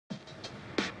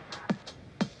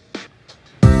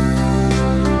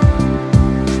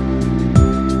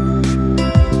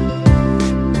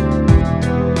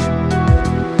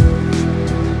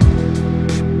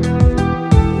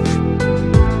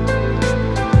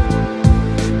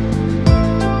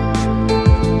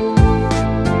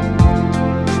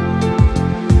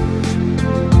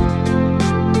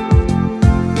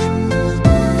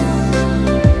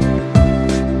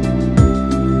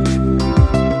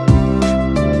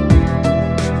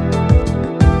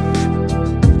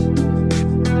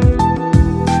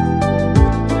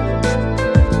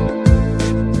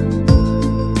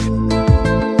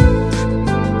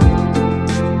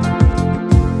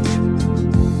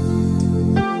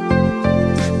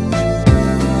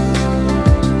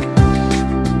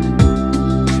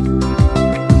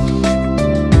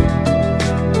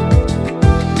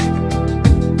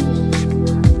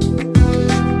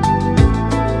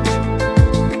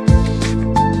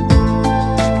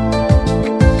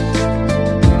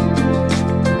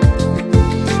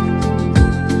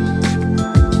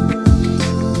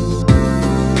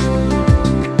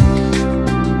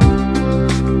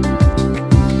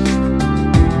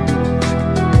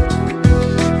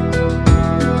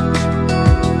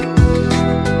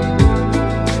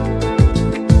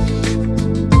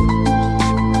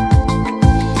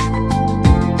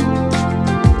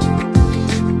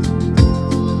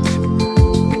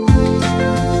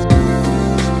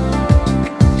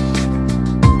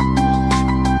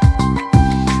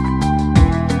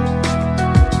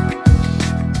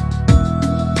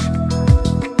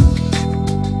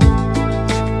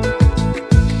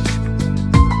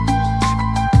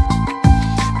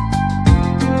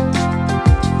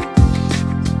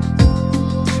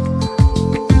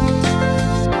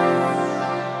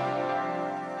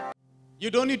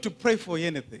don't need to pray for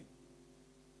anything.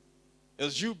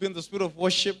 As you be in the spirit of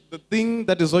worship, the thing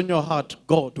that is on your heart,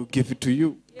 God will give it to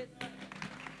you. Yes.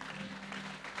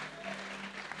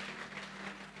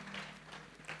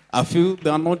 I feel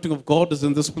the anointing of God is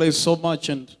in this place so much,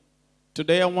 and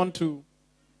today I want to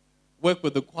work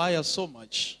with the choir so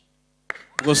much.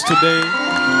 Because today,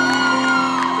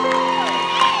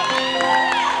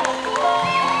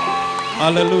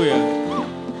 hallelujah,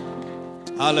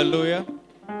 hallelujah,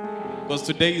 because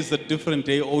today is a different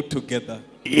day altogether.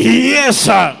 Yes,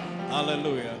 sir.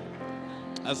 Hallelujah.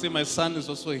 I see my son is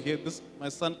also here. My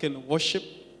son can worship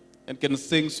and can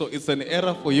sing, so it's an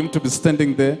error for him to be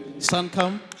standing there. Son,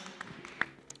 come.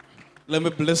 Let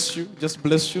me bless you. Just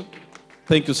bless you.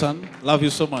 Thank you, son. Love you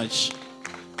so much.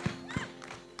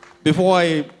 Before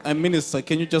I minister,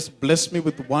 can you just bless me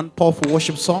with one powerful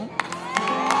worship song?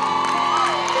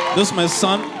 This is my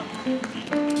son,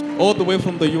 all the way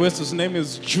from the U.S. His name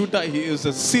is Judah. He is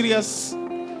a serious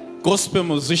gospel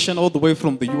musician all the way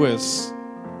from the U.S.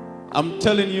 I'm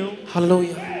telling you,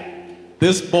 Hallelujah.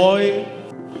 this boy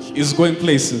is going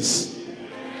places.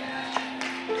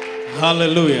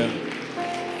 Hallelujah.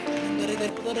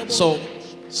 So,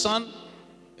 son,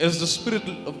 as the Spirit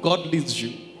of God leads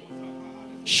you,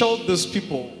 show these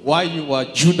people why you are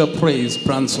Judah Praise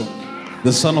Branson,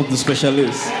 the son of the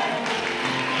specialist.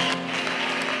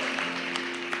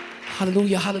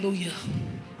 Hallelujah, hallelujah.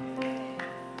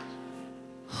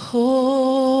 Holy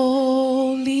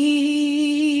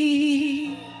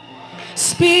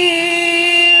Spirit,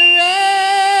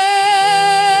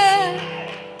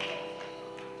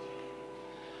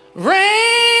 rain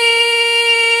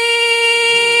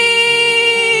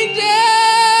down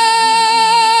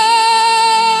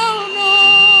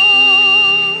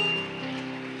on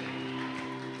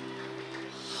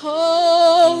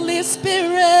Holy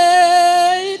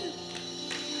Spirit,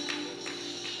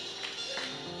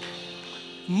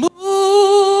 move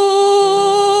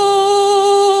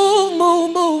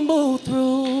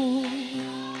through.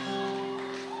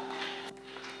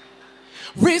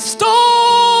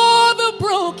 Restore the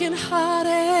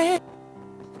brokenhearted.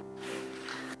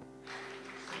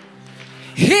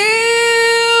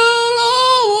 Heal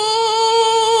all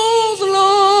wounds,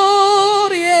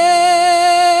 Lord,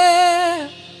 yeah.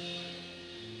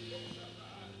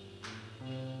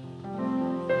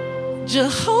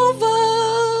 Jehovah,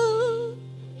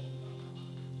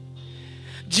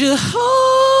 Jehovah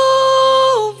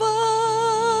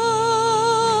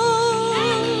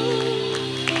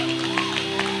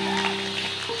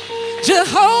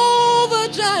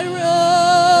Jireh,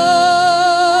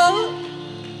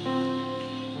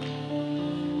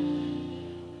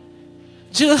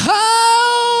 Jehovah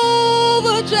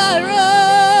Jireh,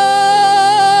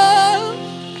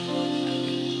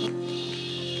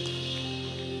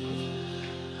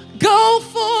 go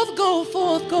forth, go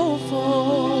forth, go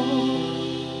forth.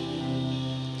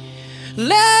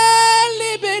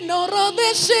 Leli be noro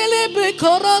de shili be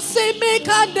korosi mi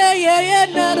kande ye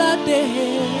narade.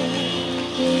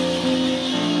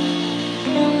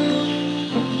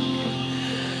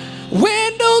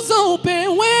 Windows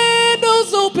open,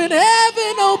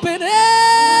 heaven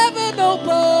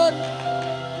open.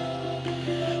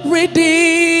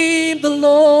 Redeem the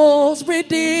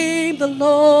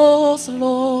lost,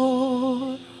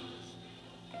 Lord.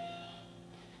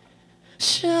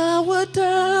 Shower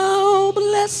down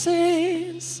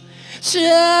blessings,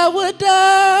 shower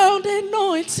down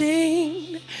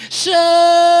anointing,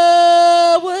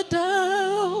 shower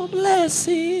down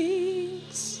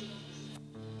blessings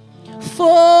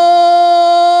for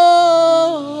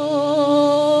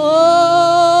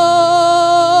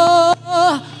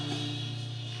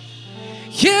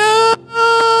you.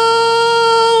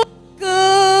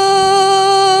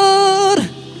 Good,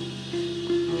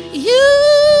 you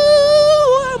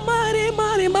are mighty,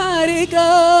 mighty, mighty God.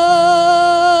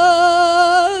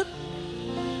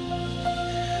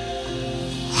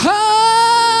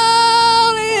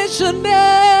 Holy is your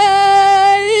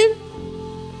name.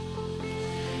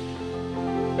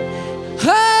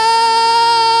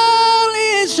 Holy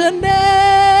is your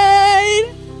name.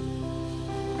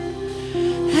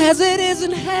 As it is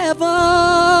in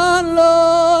heaven,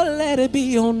 Lord, let it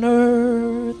be on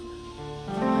earth.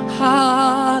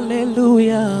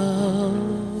 Hallelujah.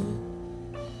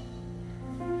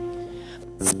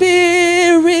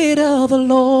 Spirit of the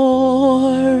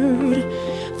Lord,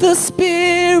 the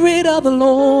Spirit of the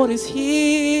Lord is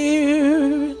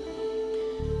here.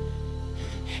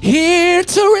 Here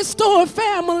to restore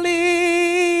families.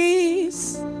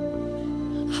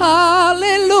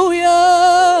 Hallelujah.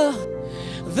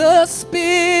 The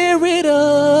Spirit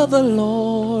of the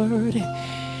Lord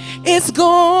It's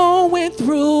going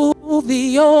through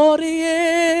the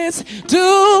audience. Do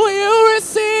you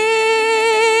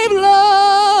receive,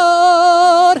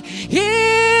 Lord?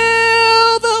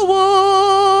 Heal the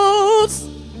wounds.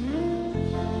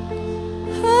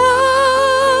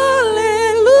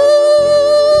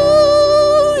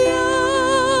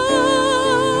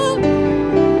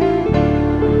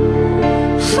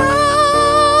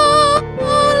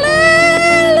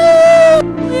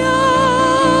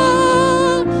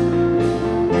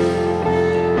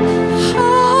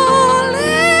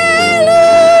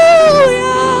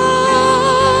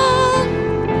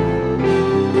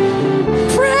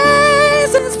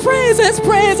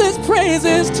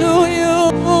 Praises to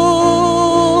you.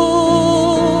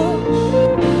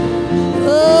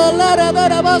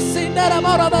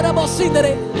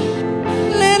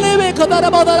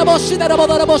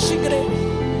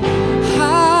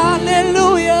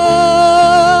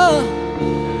 Hallelujah.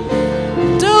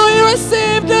 Do you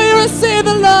receive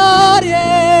the Lord?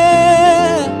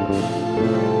 Yeah.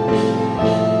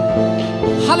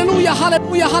 Hallelujah,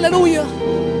 hallelujah, hallelujah.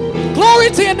 Glory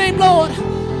to your name, Lord.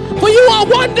 For you are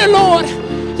wonder, Lord.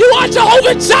 You are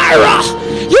Jehovah Jireh.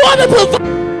 You are the provider.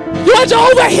 You are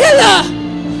Jehovah Healer.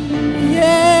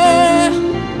 Yeah.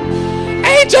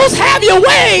 Angels, have your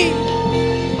way.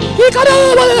 You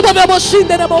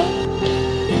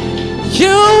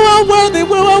are worthy.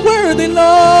 We are worthy, Lord.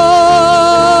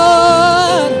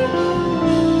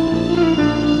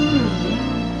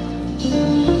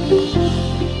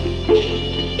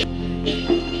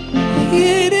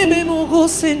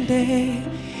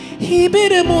 He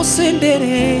bid him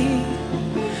sendere.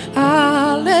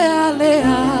 Ale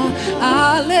alea,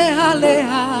 ale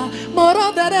alea,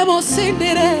 moro daremo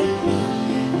sendere.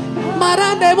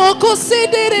 Marande moko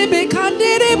sendere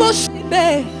bekandere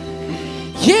boshinde.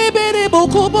 Yebere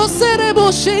boko bosere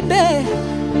boshinde.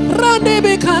 Rande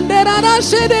bekandera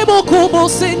rashede boko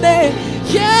bosinde.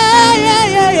 Yeah, yeah,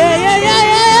 yeah, yeah, yeah, yeah,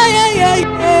 yeah, yeah, yeah.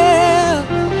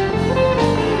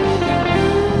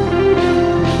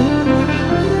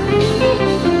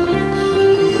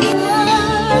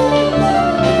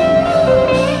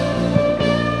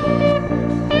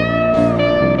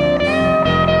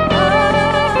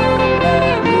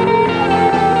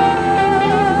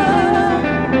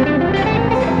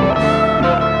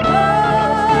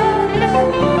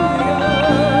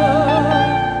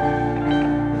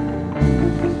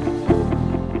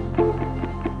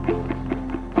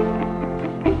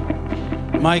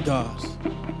 My God.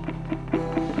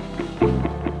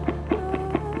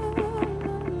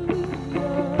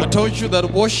 I told you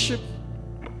that worship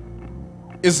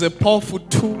is a powerful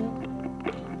tool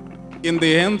in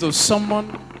the hands of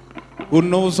someone who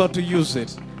knows how to use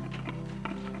it.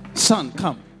 Son,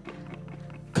 come.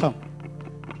 Come.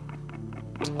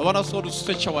 I want us all to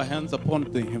stretch our hands upon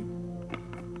Him.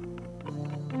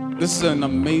 This is an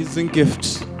amazing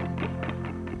gift.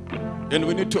 And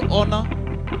we need to honor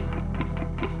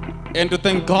and to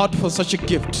thank God for such a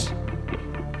gift.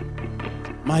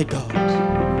 My God.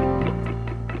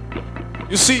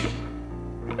 You see,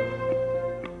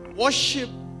 worship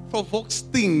provokes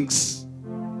things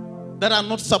that are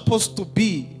not supposed to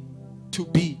be.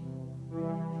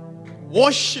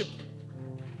 Worship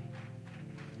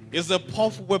is a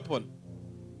powerful weapon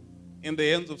in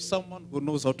the hands of someone who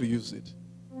knows how to use it.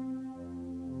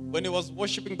 When he was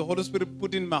worshiping, the Holy Spirit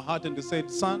put in my heart and he said,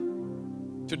 son,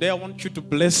 today I want you to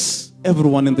bless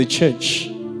everyone in the church.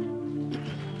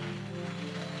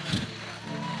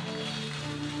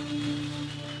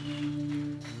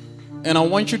 And I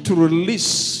want you to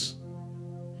release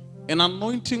an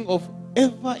anointing of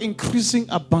ever-increasing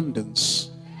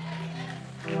abundance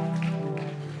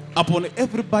upon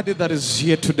everybody that is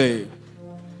here today.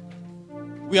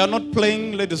 We are not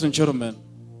playing, ladies and gentlemen.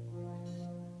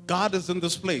 God is in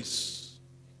this place.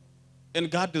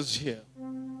 And God is here.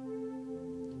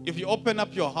 If you open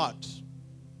up your heart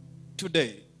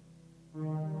today,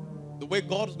 the way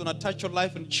God is going to touch your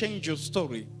life and change your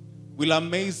story will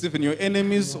amaze even your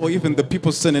enemies or even the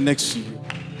people standing next to you.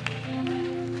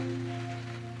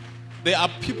 There are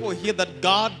people here that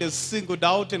God has singled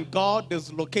out and God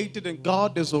has located and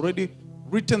God has already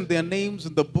written their names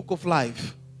in the book of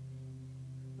life.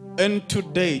 And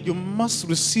today, you must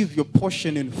receive your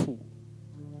portion in full.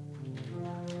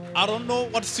 I don't know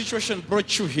what situation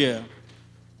brought you here.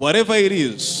 Whatever it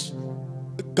is,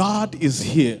 God is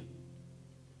here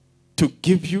to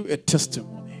give you a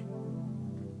testimony.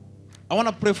 I want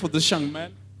to pray for this young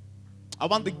man. I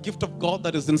want the gift of God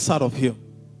that is inside of him.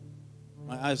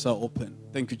 My eyes are open.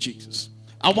 Thank you, Jesus.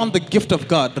 I want the gift of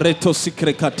God. Yes,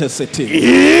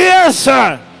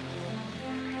 sir.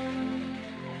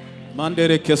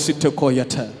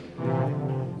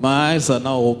 My eyes are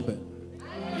now open.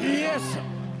 Yes.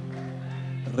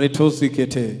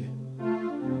 Retosikete.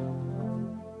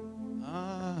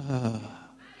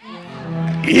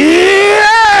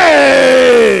 Yeah.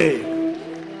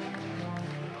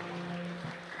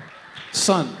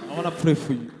 Son, I want to pray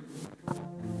for you.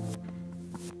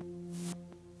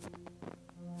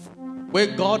 Where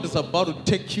God is about to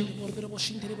take you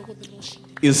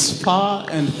is far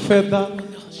and further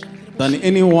than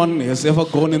anyone has ever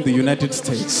gone in the United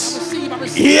States.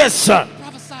 Yes, sir.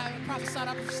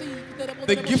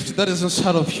 The gift that is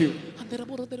inside of you,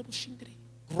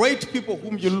 great people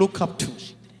whom you look up to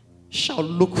shall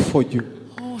look for you.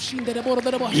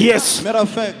 Yes. Matter of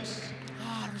fact,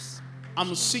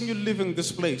 I'm seeing you leaving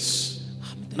this place,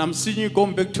 and I'm seeing you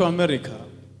going back to America,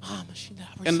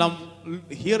 and I'm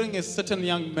hearing a certain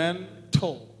young man,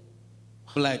 tall,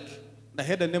 black. I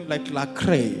had a name like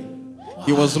Lacrae.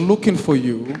 He was looking for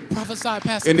you, Prophesy,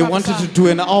 Pastor. and he wanted to do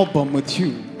an album with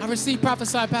you. I receive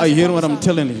prophesy, Pastor. Are you hearing what I'm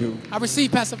telling you? I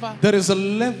receive pacify. There is a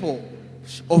level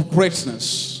of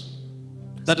greatness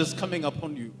that is coming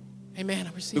upon you. Amen.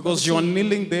 I receive. Because you are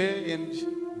kneeling there and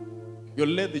you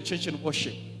led the church in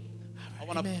worship. I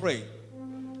want to Amen. pray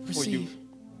for you. Receive.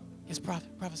 Yes,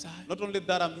 prophet. Prophesy. Not only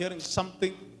that, I'm hearing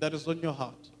something that is on your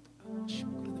heart.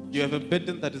 You have a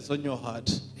burden that is on your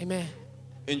heart. Amen.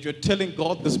 And you're telling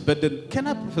God this burden. Can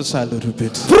I prophesy a little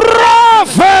bit?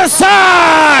 Prophesy.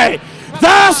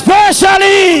 The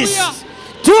specialist.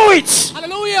 Do it.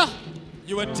 Hallelujah.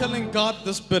 You were telling God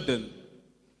this burden.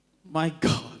 My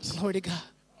God. Glory to God.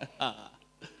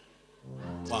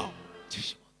 Wow.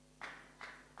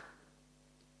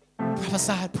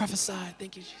 Prophesy. Prophesy.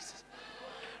 Thank you, Jesus.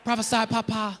 Prophesy,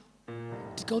 Papa.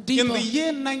 To go deeper. In the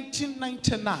year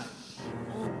 1999,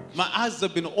 my eyes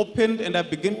have been opened and I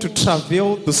begin to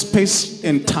travel the space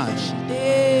and time.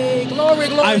 Hey, glory,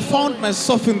 glory. I found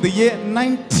myself in the year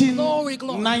Glory,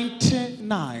 glory.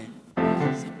 1999.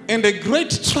 And a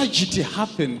great tragedy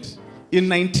happened in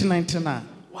 1999.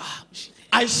 Wow.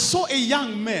 I saw a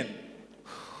young man.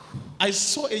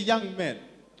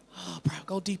 Oh, bro,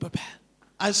 go deeper, Pat.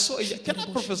 I saw a can I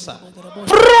prophesy?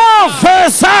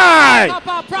 Prophesy.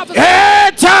 Papa, prophesy.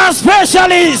 Enter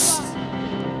specialist.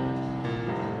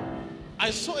 I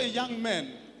saw a young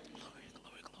man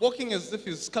walking as if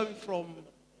he's coming from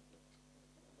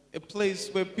a place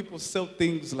where people sell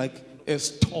things like a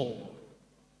stall.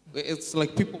 It's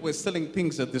like people were selling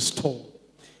things at the store.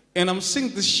 And I'm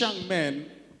seeing this young man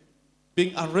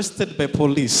being arrested by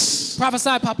police.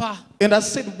 Prophesy, Papa. And I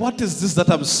said, what is this that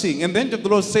I'm seeing? And the angel of the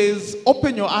Lord says,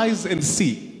 open your eyes and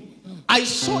see. I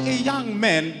saw a young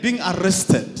man being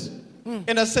arrested.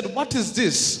 And I said, what is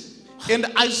this? And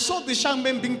I saw this young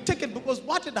man being taken because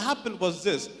what had happened was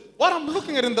this. What I'm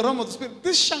looking at in the realm of the spirit,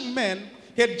 this young man,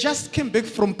 he had just came back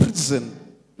from prison.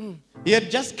 He had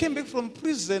just came back from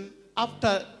prison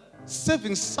after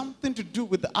serving something to do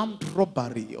with armed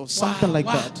robbery or something like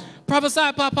that.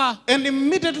 Prophesy, Papa. And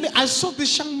immediately I saw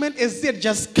this young man as he had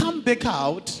just come back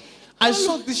out. I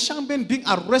saw this young man being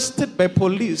arrested by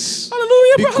police.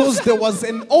 Hallelujah, because there was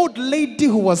an old lady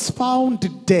who was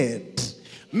found dead.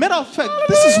 Matter of fact,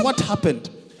 this is what happened.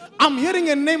 I'm hearing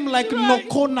a name like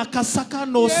Noko Nakasaka,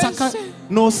 no Saka,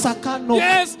 no Saka, no.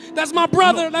 Yes, that's my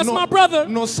brother. That's my brother.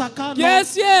 No Saka, no.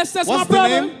 Yes, that's What's my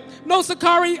brother. The name? No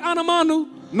Sakari Anamanu.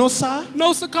 No Sa?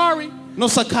 No Sakari. No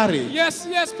Sakari.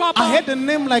 Yes, Papa. I had a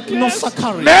name like No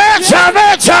Sakari. Nature.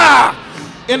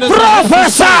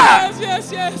 Prophesy.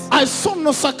 Yes. I saw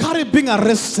No Sakari being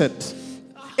arrested.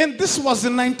 And this was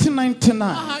in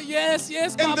 1999. Yes,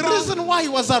 Papa. And the reason why he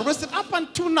was arrested, up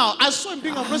until now, I saw him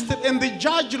being arrested and the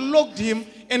judge locked him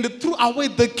and threw away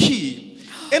the key.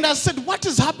 And I said, what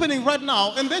is happening right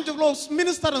now? And then the Lord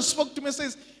ministered and spoke to me and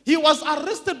says, he was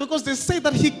arrested because they say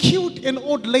that he killed an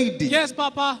old lady. Yes,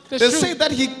 Papa. They say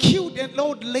that he killed an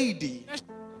old lady.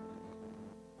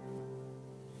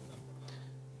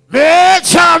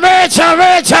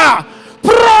 Mecha.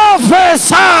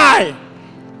 Prophesy.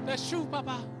 That's true,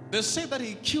 Papa. They say that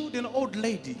he killed an old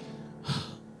lady.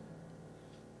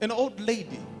 An old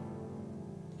lady.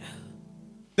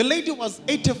 The lady was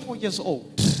 84 years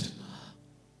old.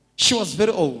 She was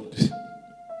very old.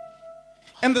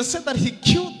 And they said that he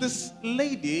killed this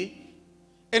lady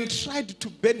and tried to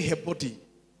burn her body.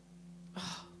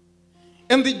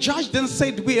 And the judge then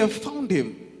said, we have found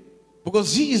him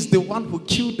because he is the one who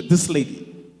killed this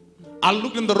lady. I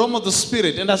looked in the realm of the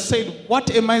spirit and I said, what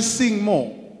am I seeing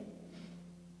more?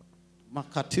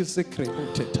 Prophesy.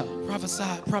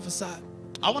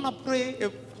 I want to pray a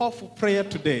powerful prayer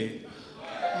today.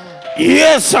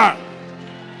 Yes, sir.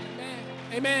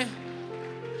 Amen.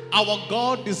 Our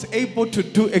God is able to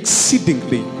do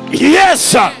exceedingly. Yes,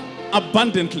 sir.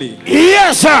 abundantly,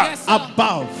 Yes, sir. Yes, sir.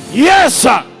 above. Yes,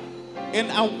 sir.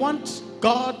 And I want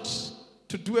God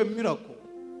to do a miracle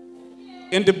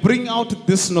and to bring out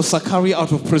this Nosakari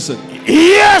out of prison.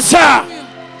 Yes, sir.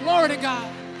 Glory to God.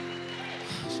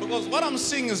 Because what I'm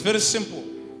saying is very simple.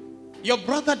 Your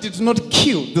brother did not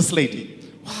kill this lady.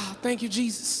 Wow, thank you,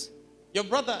 Jesus. Your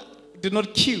brother did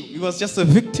not kill. He was just a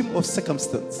victim of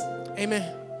circumstance.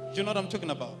 Amen. Do you know what I'm talking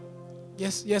about?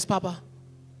 Yes, yes, Papa.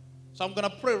 So I'm going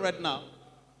to pray right now.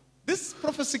 This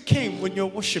prophecy came when you're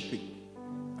worshiping.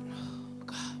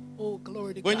 Oh,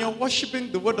 glory to When God. you're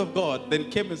worshiping, the word of God then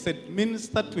came and said,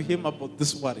 minister to him about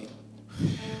this worry.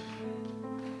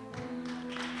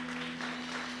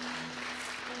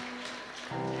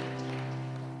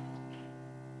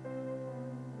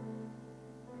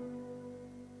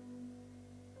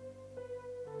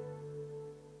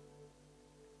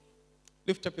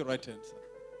 Lift up your right hand, sir.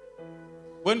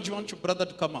 When do you want your brother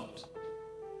to come out?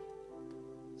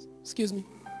 Excuse me.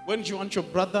 When do you want your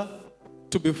brother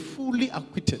to be fully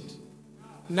acquitted?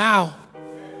 Now.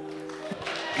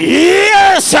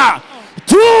 Yes, sir.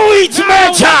 Do it,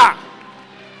 Major.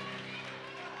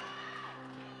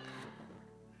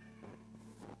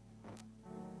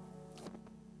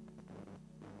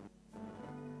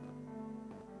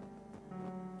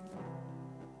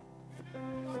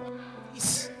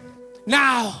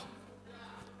 Now.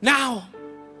 Now.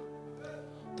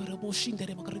 Glory,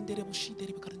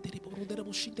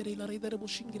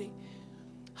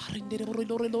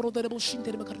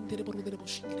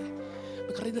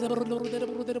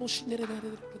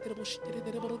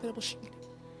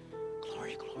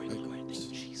 glory, glory. Thank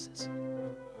you, Jesus.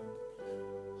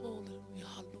 Hallelujah,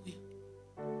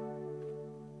 hallelujah.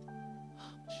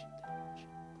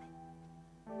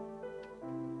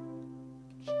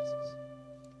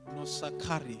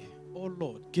 Nosakari. Oh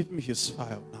Lord, give me his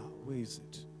file now. Where is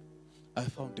it? I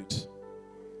found it.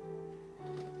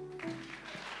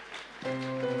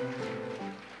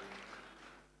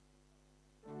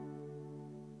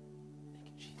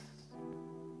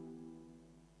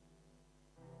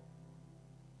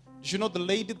 Do you know the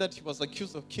lady that he was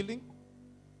accused of killing?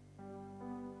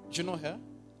 Do you know her?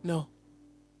 No.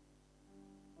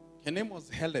 Her name was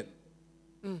Helen.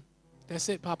 That's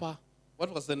it, Papa.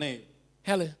 What was the name?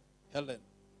 Helen. Helen.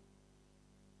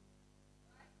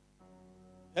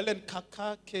 Helen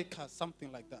Kaka Keka, something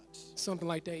like that. Something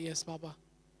like that, yes, Papa.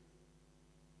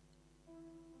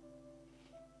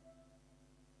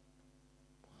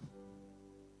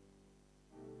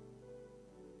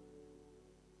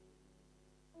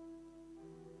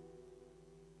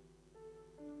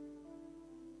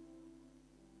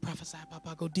 Prophesy,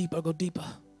 Papa. Go deeper, go deeper.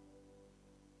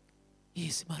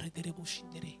 Yes,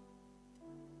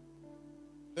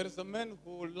 There is a man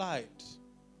who lied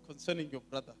concerning your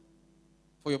brother,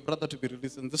 for your brother to be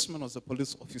released, and this man was a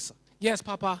police officer. yes,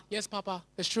 Papa. Yes, Papa.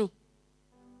 That's true.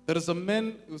 There is a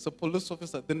man who's a police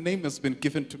officer. The name has been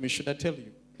given to me. Should I tell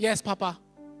you? Yes, Papa.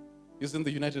 He's in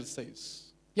the United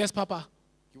States. Yes, Papa.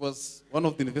 He was one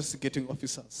of the investigating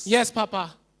officers. Yes,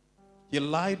 Papa. He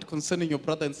lied concerning your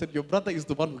brother and said, your brother is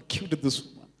the one who killed this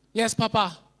woman. Yes,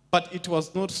 Papa. But it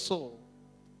was not so,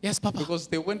 Yes, Papa. because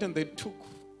they went and they took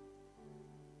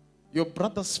your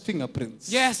brother's fingerprints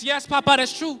Yes, yes, Papa.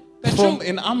 That's true. That's from true.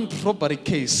 an armed robbery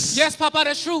case. Yes, Papa.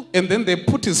 That's true. And then they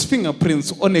put his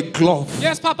fingerprints on a glove.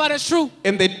 Yes, Papa. That's true.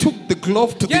 And they took the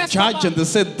glove to Yes, the judge, Papa. and they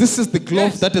said, this is the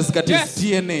glove Yes. that has got Yes. his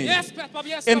DNA. Yes, Papa.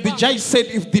 Yes, And the Papa. judge said,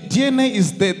 if the DNA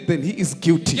is there, then he is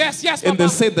guilty. Yes, yes, And they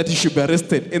Papa. said that he should be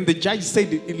arrested. And the judge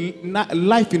said,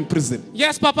 life in prison.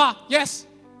 Yes, Papa. Yes.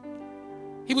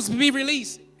 He was to be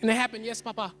released. And it happened. Yes,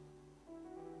 Papa.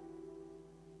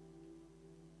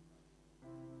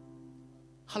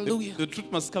 Hallelujah. The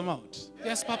truth must come out.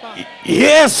 Yes, Papa.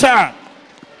 Yes, sir.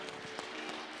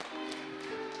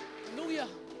 Hallelujah.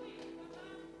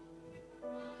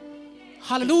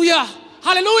 Hallelujah.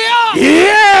 Hallelujah.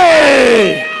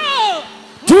 Yeah. Oh,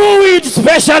 Do it,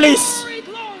 specialist. glory,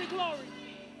 glory, glory.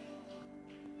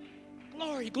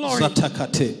 Glory, glory.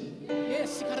 Zatakate.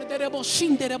 Yes.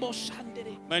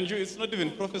 Mind you, it's not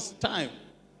even prophecy time.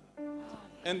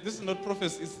 And this is not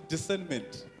prophecy, it's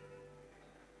discernment.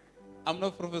 I'm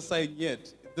not prophesying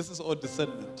yet. This is all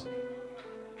discernment.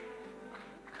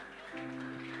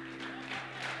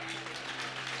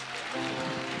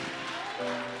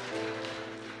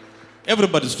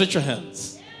 Everybody, stretch your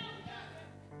hands.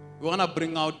 We want to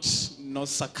bring out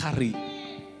Nosakari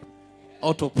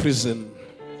out of prison.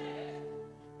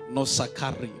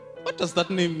 Nosakari. What does that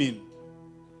name mean?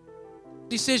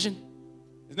 Decision.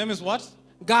 His name is what?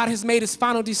 God has made his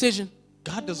final decision.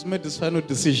 God has made his final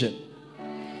decision.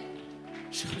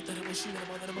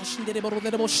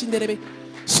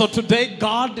 So today,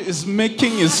 God is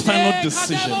making his final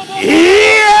decision.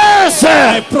 Yes,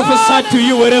 I sir. prophesy to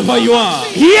you wherever you are.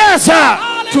 Yes, sir.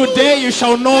 Today you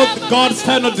shall know God's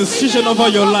final decision over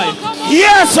your life.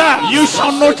 Yes, sir. You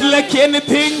shall not lack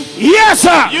anything. Yes,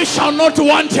 sir. You shall not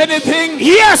want anything.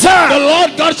 Yes, The sir.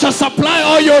 Lord God shall supply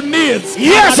all your needs.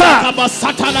 Yes, sir.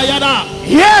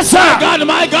 Yes, sir. God,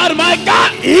 my God, my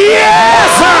God.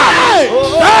 Yes, sir.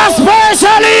 The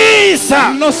specialist.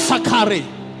 No sakari.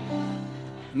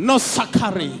 No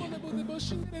sakari.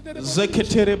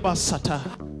 Zeketere basata.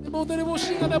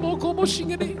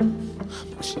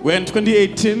 We're in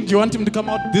 2018. Do you want him to come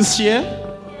out this year?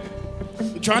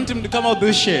 Do you want him to come out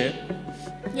this year?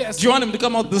 Yes. Do you want him to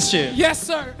come out this year? Yes,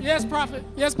 sir. Yes, prophet.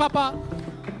 Yes, Papa.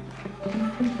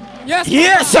 Yes, Papa.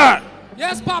 Yes, sir.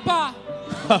 Yes, Papa.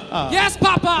 Yes,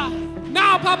 Papa.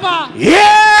 Now, Papa.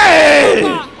 Yeah.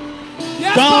 Papa.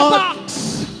 Yes, God Papa.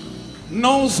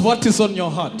 knows what is on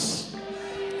your heart.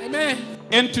 Amen.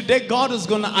 And today God is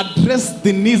going to address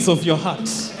the needs of your heart.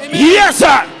 Amen. Yes,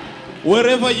 sir.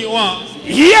 Wherever you are,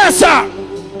 Yes, sir.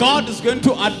 God is going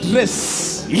to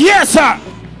address Yes, sir.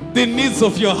 the needs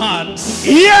of your heart.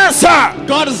 Yes, sir.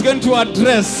 God is going to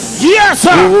address Yes,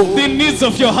 sir. the needs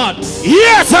of your heart.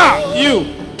 Yes, sir. You.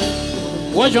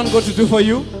 What do you want God to do for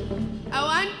you? I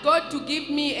want God to give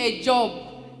me a job.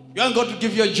 You want God to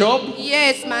give you a job?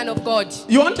 Yes, man of God.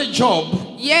 You want a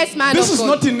job? Yes, man This of is God.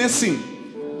 not in nursing.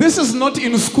 This is not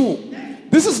in school.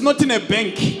 This is not in a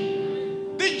bank.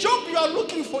 The job you are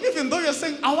looking for, even though you're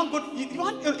saying, I want God, you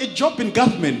want a job in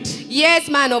government. Yes,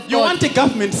 man of You God. want a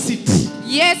government seat.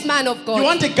 Yes, man of God. You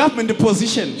want a government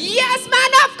position. Yes,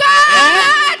 man of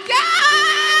God.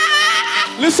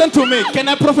 God. Listen to me. Can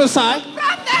I prophesy?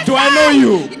 Prophet, Do I know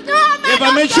you? No, man Have I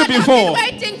of met you God, before?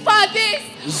 I've been waiting for this.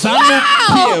 Zanu Wow.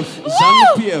 PF.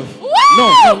 Zanu Woo. PF. Woo.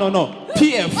 No.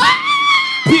 PF.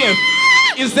 Ah. PF.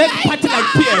 Is that My party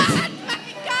like God. PF? My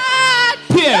God.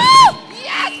 PF. Woo.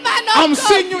 Yes, man of I'm God.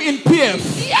 seeing you in PF.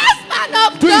 Yes, man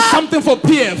of Doing God. something for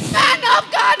PF. Man of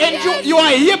God. And yes. you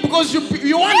are here because you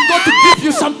want God to give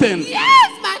you something.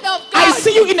 Yes, man of God. I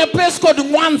see you in a place called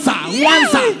Mwanza.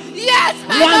 Mwanza. Yes,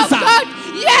 man Mwanza. of God.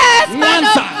 Yes, man Mwanza.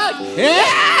 of God. Eh?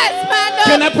 Yes, man of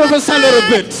Can I prophesy a little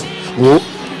bit?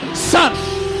 Son,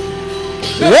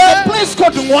 there's a place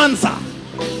called Mwanza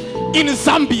in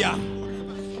Zambia.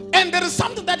 And there is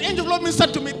something that angel of the Lord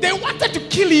ministered to me. They wanted to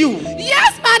kill you.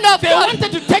 Yes, man of They God.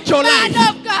 wanted to take your Man life.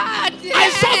 of God. I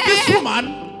saw this Yes. woman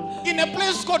in a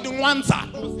place called Mwanza.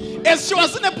 As she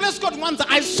was in a place called Mwanza,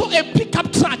 I saw a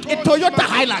pickup truck, a Toyota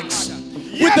Hilux,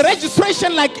 with the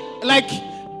registration like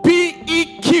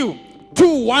PEQ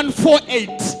 2148.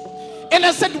 And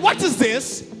I said, what is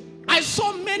this? I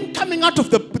saw men coming out of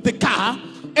the car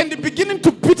and beginning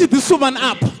to beat this woman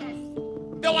up.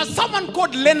 There was someone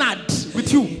called Leonard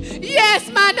with you. Yes,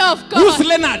 man of Who's God.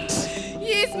 Leonard?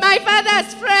 He is my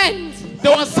father's friend.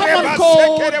 There was someone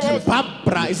called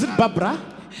Barbara. Is it Barbara?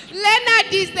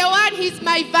 Leonard is the one, he's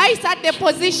my vice at the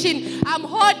position I'm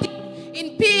holding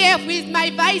in PF with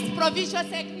my vice provincial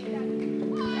secretary.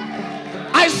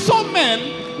 I saw men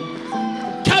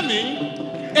coming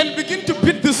and begin to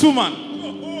beat this woman.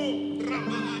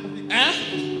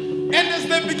 And as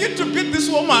they begin to beat this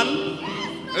woman,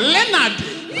 Leonard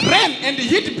ran and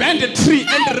hid behind a tree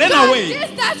and ran God, away.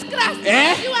 Jesus Christ.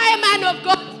 Eh? You are a man of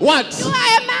God. What? You are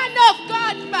a man of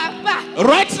God, Papa.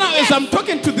 Right now, as I'm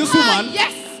talking to this woman,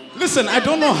 Yes. listen, I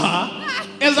don't know her.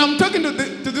 As I'm talking to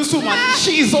this woman,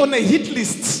 she is on a hit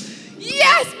list.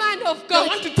 Yes, man of They God.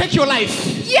 want to take your life.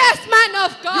 Yes, man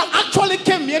of You God. actually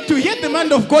came here to hear the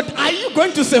man of God. Are you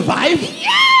going to survive?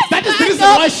 Yes. That is the man reason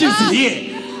of why she's God. here.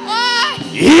 Oh,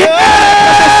 A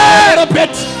little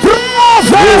bit.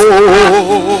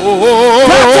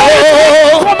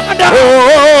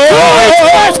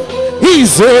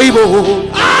 He's able.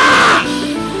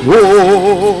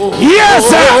 Yes,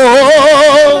 sir.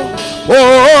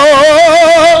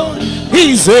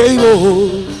 He's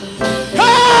able.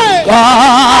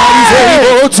 God is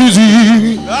able to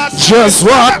do just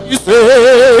what he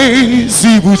says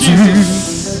he would do.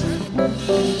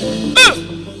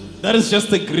 That is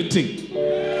just a greeting.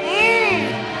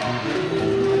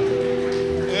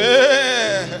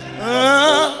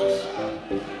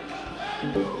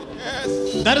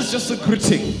 That is just a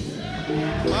greeting.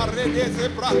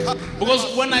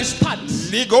 Because when I start,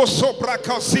 the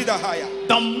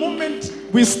moment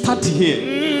we start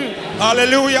here,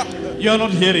 Hallelujah. you're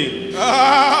not hearing.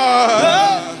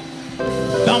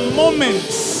 The moment.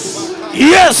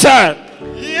 Yes, sir.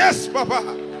 Yes, Baba.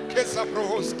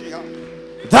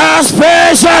 The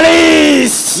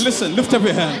specialist. Listen, lift up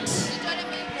your hands.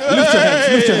 Lift your hands,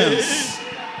 lift your hands.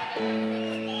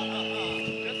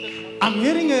 I'm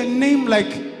hearing a name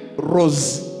like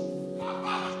Rose.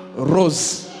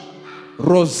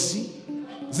 Rosie.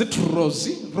 Is it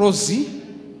Rosie? Rosie?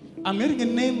 I'm hearing a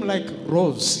name like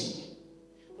Rosie.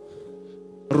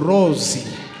 Rosie.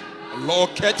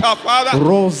 Locate Father.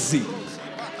 Rosie.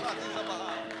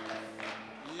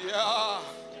 Yeah.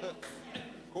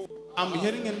 I'm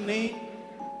hearing a name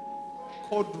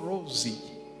called Rosie.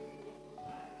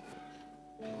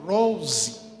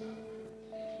 Rosie.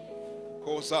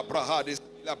 Cosa brahadis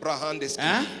la brahandis.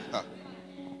 Eh?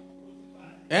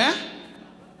 Eh?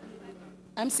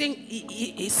 I'm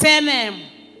saying surname.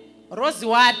 Rosie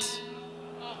what?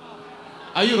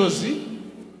 Are you Rosie?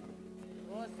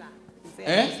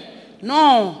 Eh?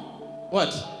 No.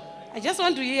 What? I just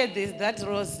want to hear this, that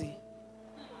Rosie.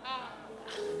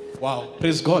 Wow.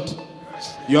 Praise God.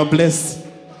 You are blessed.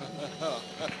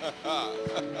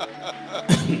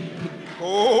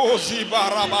 Oh,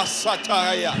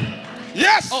 Zibarabasataya.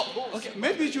 Yes. Oh, okay.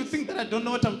 Maybe you think that I don't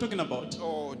know what I'm talking about.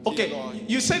 Oh, dear Okay. Lord.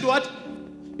 You said what?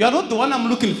 You are not the one I'm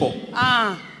looking for.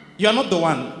 You are not the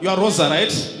one. You are Rosa,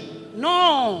 right?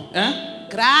 No. Eh?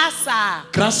 Grasa.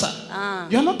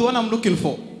 Grasa. You are not the one I'm looking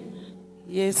for.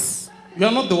 Yes. You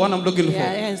are not the one I'm looking for.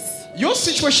 Yes. Your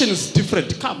situation is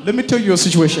different. Come, let me tell you your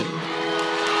situation.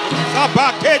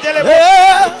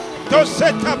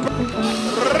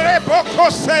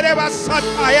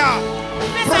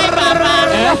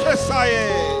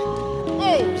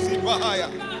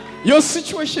 Your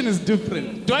situation is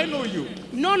different. Do I know you?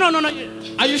 No.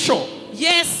 Are you sure?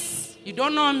 Yes. You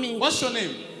don't know me. What's your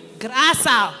name?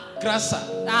 Grasa.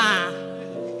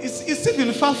 Grasa. It's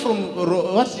even far from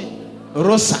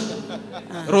Rosa.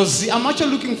 Rosie. I'm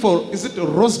actually looking for, is it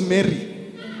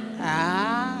Rosemary?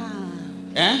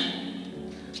 Eh?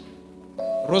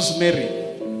 Rosemary.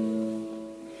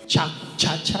 Cha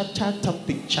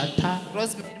something.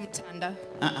 Rosemary Mutanda.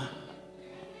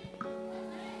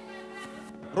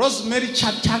 Rosemary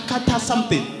Kata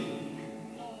something.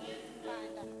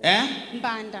 Eh?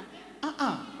 Mbanda.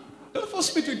 Don't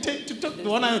force me to talk the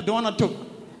one I don't want to talk.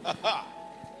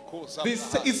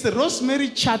 It's the Rosemary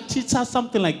Chatita,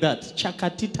 something like that.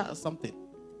 Chakatita or something.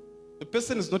 The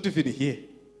person is not even here.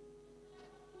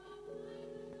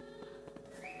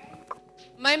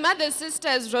 My mother's sister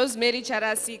is Rosemary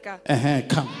Charasika.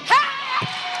 Come.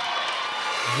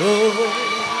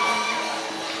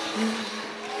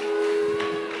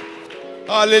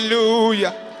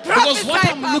 Hallelujah. Because what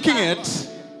I'm looking at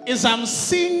is I'm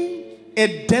seeing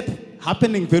a death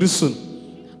happening very soon.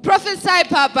 Prophesy,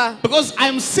 Papa. Because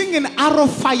I'm seeing an arrow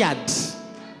fired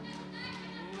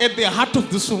at the heart of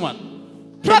this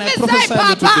woman. Can I Prophesy, prophesy a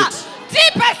little Papa.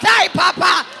 bit? Prophesy,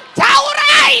 Papa.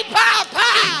 Taurai,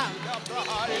 Papa.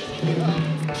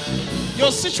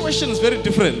 Your situation is very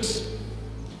different.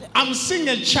 I'm seeing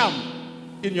a charm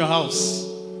in your house.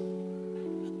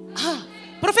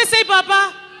 Prophesy,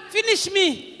 Papa. Finish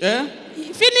me. Yeah?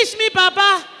 Finish me,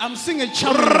 Papa. I'm seeing a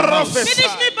charm in your house.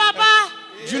 Finish me, Papa.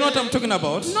 Do you know what I'm talking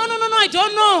about? No, I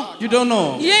don't know. You don't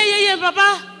know? Yeah,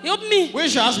 Papa. Help me.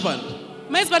 Where's your husband?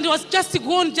 My husband was just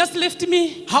gone, just left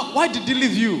me. Why did he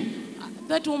leave you?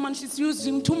 That woman, she's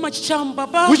using too much charm,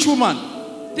 Papa. Which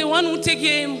woman? The one who take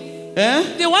him.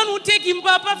 Eh? The one who take him,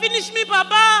 Papa. Finish me,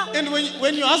 Papa. And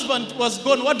when your husband was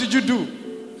gone, what did you do?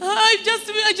 I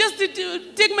just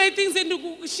take my things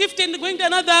and shift and going to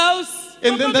another house.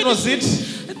 And then that was it?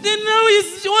 Then now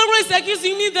he's always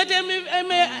accusing me that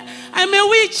I'm a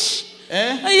witch.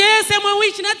 Eh? Yes, I'm a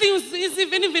witch. Nothing is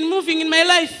even moving in my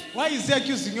life. Why is he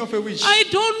accusing you of a witch? I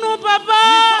don't know, You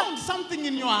Papa. found something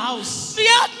in your house.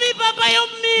 Help me, Papa.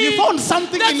 Help me. You found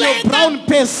something That's in why your I brown come-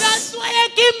 purse. That's why I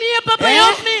came here, Papa. Eh?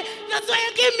 Help me. That's why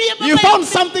I came here, Papa. You help found me.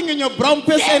 something in your brown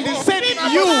purse and he said,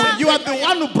 you are the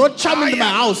one who brought charm into my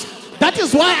house. That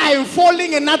is why I am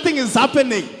falling and nothing is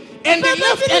happening. And he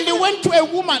left and he went to a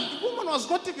woman. The woman was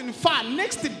not even far,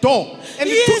 next door. And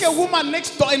he took a woman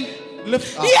next door and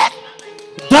left her. Yes.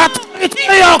 That is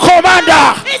your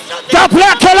commander. The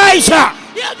Black Elijah.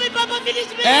 Help me, Papa. Finish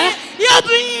me. Eh? Help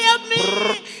me.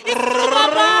 It's true,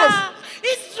 Papa.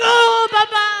 It's true,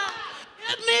 Papa.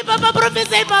 Help me, Papa.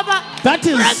 Prophesy, Papa. That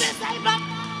is Prophesy, Papa.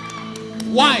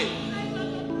 why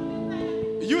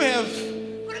you have,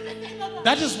 Prophesy, Papa.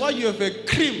 that is why you have a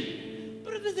cream,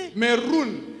 Prophesy.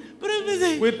 maroon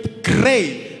Prophesy. with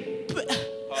gray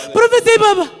Prophesy,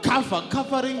 Papa.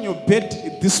 covering your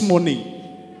bed this morning.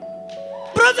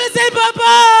 Prophesy,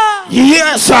 Papa.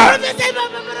 Yes, sir. Prophesy,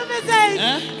 Papa. Prophesy.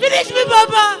 Eh? Finish me,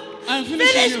 Papa. I'm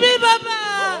finishing Finish you. me,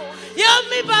 Papa. Help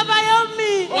me, Papa. Help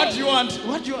me. What do you want?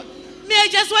 What do you want? Me, I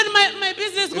just want my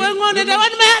business going on and I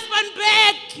want my husband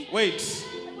back. Wait.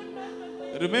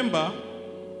 Remember,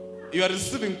 you are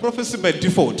receiving prophecy by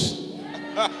default.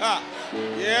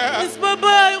 Yeah. Yes,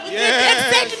 Papa. Yes.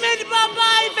 Excitement, Papa.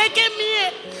 If I came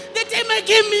here, the time I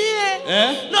came here.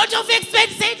 Eh? Lot of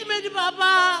excitement,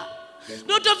 Papa.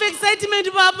 Lot of excitement,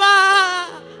 Papa.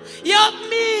 Help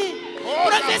me.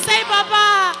 Prophesy,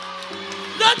 Papa.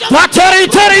 Lot of The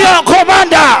territorial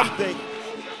commander.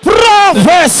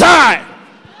 Prophesy.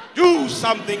 Do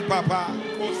something, Papa.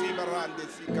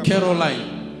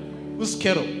 Caroline. Who's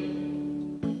Carol?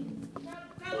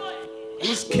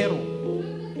 Who's Carol?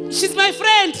 She's my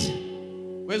friend.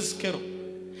 Where's Carol?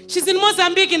 She's in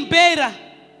Mozambique, in Beira.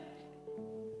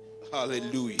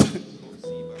 Hallelujah.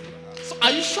 So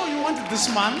are you sure you wanted this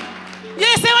man?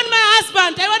 Yes, I want my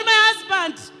husband. I want my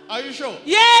husband. Are you sure?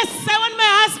 Yes, I want my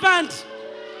husband.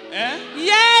 Eh?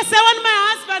 Yes, I want my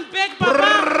husband back, Papa.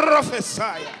 Prophesy.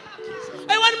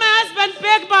 I want my husband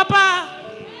back, Papa.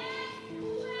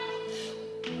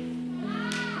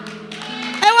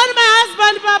 I want my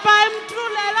husband, Papa. I'm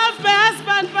truly, I love my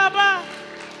husband, Papa.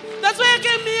 That's why I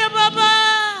came here, Papa.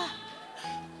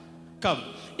 Come.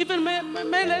 Even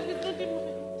my life is not even.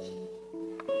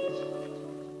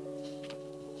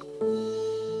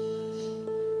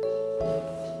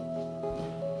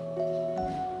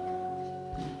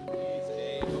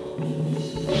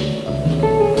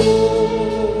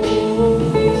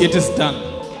 It is done.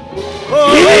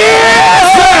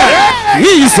 Yes,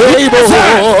 he's able.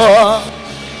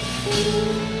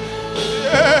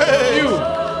 You.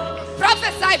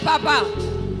 Prophesy, Papa.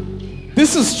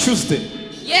 This is Tuesday.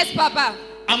 Yes, Papa.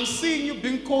 I'm seeing you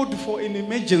being called for an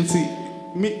emergency.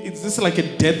 Is this like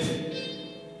a death?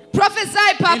 Prophesy,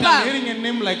 And I'm Papa. hearing a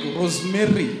name like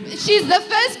Rosemary. She's the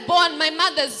firstborn, my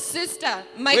mother's sister.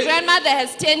 My Wait. grandmother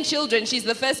has 10 children. She's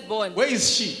the firstborn. Where is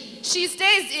she? She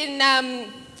stays in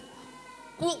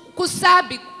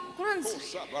Kusabi.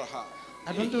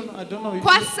 I don't know. I don't know.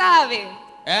 Kwasave.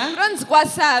 Eh?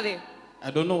 Kwasave. I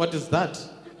don't know what is that.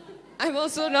 I'm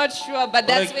also not sure, but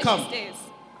that's Alright, where come. she stays.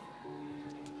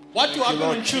 What will happen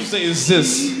on Tuesday is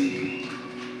this.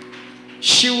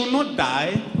 She will not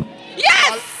die,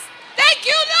 Yes! Thank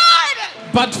you, Lord!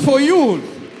 but for you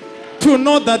to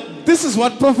know that this is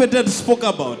what Prophet Ed spoke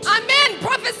about. Amen.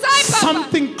 Prophesy, Papa.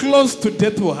 Something close to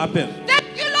death will happen.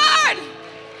 Thank you, Lord.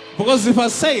 Because if I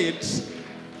say it,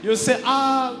 you'll say,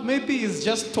 maybe he's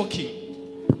just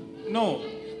talking. No.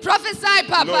 Prophesy,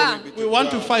 Papa. We want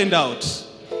to find out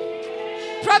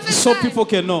Prophesy. so people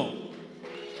can know.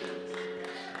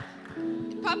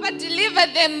 Papa, deliver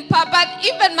them, Papa.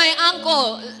 Even my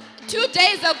uncle, 2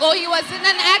 days ago, he was in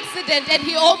an accident and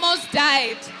he almost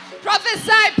died.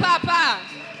 Prophesy, Papa.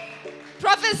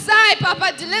 Prophesy,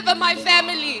 Papa. Deliver my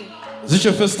family. Is this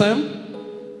your first time?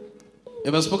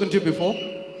 Have I spoken to you before?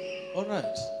 All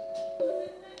right.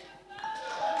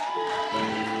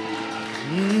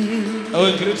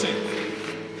 Oh, greeting.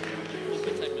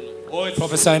 Oh, it's,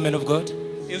 Prophesy, man of God.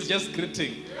 it's just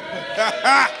greeting.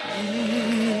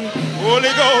 Holy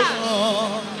Ghost.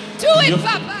 Do it,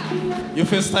 Papa. Your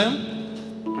first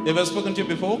time? Have I spoken to you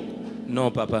before? No,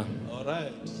 Papa. All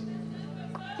right.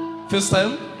 First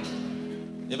time?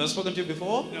 Have I spoken to you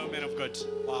before? No, man of God.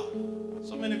 Wow.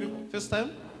 So many people. First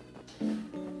time?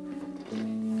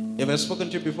 Have I spoken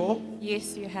to you before?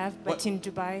 Yes, you have, but What? in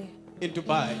Dubai. In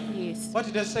Dubai? Yes. What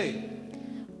did I say?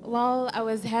 Well, I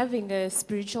was having a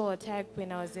spiritual attack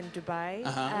when I was in Dubai.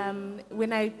 Uh-huh.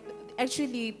 When I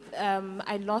actually,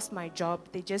 I lost my job.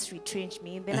 They just retrenched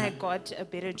me. And then I got a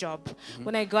better job.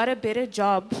 When I got a better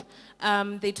job,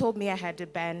 they told me I had a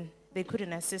ban. They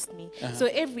couldn't assist me. So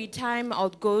every time I'll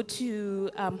go to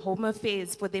Home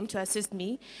Affairs for them to assist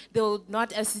me, they'll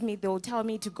not assist me. They'll tell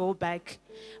me to go back.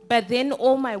 But then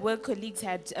all my work colleagues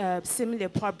had a similar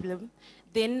problem.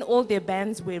 Then all their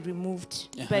bans were removed.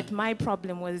 But my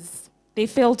problem was they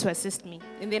failed to assist me.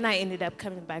 And then I ended up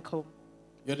coming back home.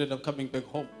 You ended up coming back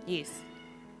home. Yes.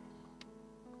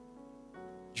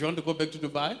 Do you want to go back to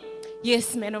Dubai?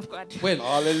 Yes, man of God. When?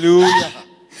 Hallelujah.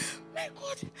 My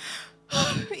God.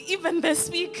 Even this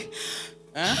week.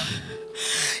 Huh?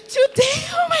 Today,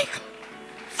 oh my God.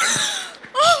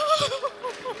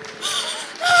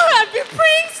 I've been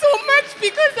praying so much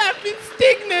because I've been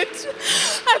stagnant.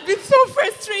 I've been so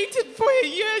frustrated for a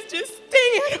year just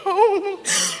staying at home.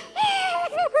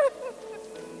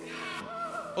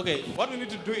 Okay, what we need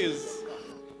to do is,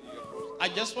 I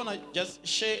just want to just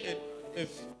share a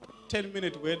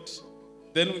 10-minute word,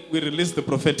 then we release the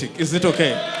prophetic. Is it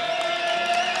okay?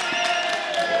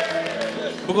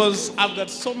 Because I've got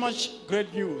so much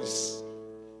great news.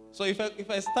 So if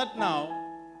I start now,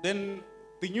 then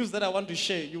the news that I want to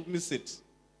share, you miss it.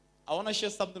 I want to share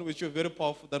something with you very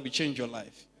powerful that will change your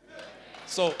life.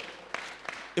 So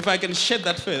if I can share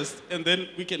that first, and then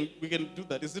we can do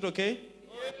that. Is it okay?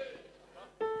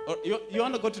 Or you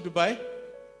want to go to Dubai?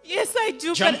 Yes, I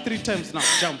do. Jump 3 times now.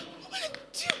 Jump.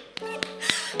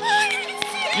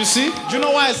 You see? Do you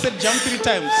know why I said jump 3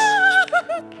 times?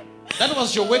 That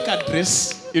was your work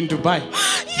address in Dubai.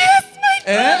 Yes, my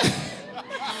Eh?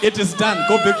 It is done.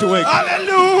 Go back to work.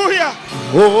 Hallelujah.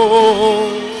 Oh,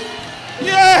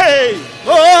 yay.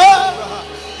 Oh,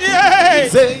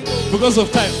 yay. Because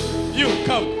of time. You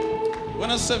come.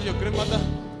 Wanna serve your grandmother?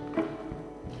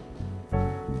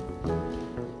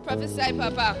 Prophesy,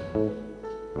 Papa.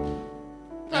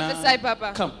 Prophesy,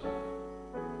 Papa. Come.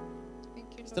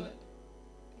 Thank you, Stand.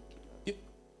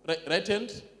 Lord. Right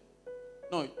hand.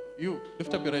 No, you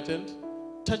lift up your right hand.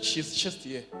 Touch his chest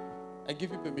here. I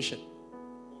give you permission.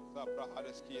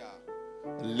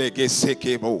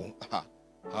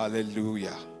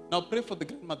 Hallelujah. Now pray for the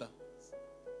grandmother.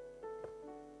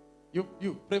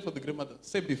 You pray for the grandmother.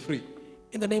 Say be free.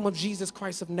 In the name of Jesus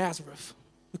Christ of Nazareth,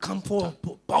 we come forward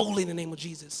boldly in the name of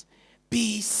Jesus.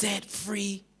 Be set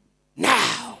free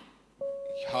now.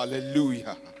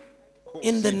 Hallelujah.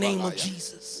 In the name of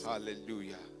Jesus.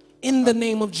 Hallelujah. In the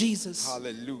name of Jesus.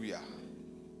 Hallelujah.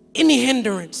 Any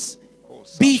hindrance,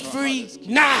 be free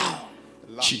now.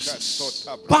 Jesus.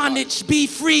 Bondage, be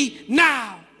free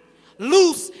now.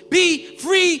 Loose, be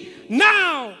free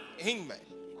now. Amen.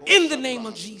 In the name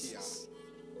of Jesus.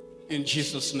 In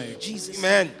Jesus' name. Jesus.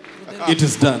 Amen. It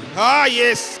is done. Ah,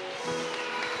 yes.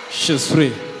 She's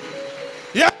free.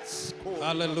 Yes.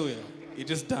 Hallelujah.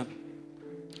 It is done.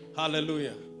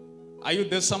 Hallelujah. Are you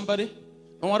there, somebody?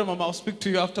 Don't worry, Mama. I'll speak to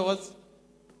you afterwards.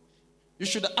 You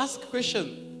should ask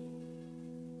question.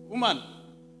 Woman,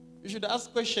 you should ask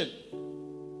question.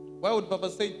 Why would Papa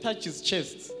say touch his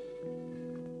chest?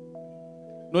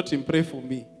 Not him pray for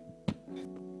me.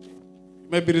 You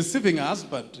may be receiving a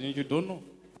husband and you don't know.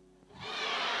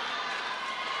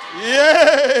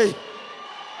 Yay.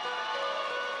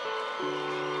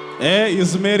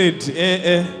 He's married.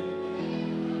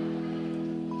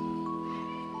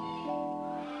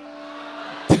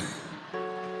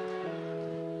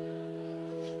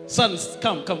 Sons,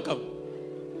 come.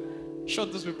 Show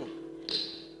these people.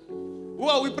 Who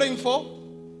are we praying for?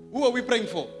 Who are we praying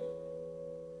for?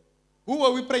 Who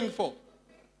are we praying for?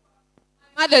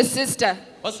 Mother's sister,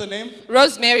 What's the name?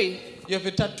 Rosemary. You have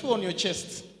a tattoo on your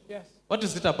chest. Yes. What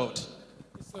is it about?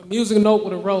 It's a music note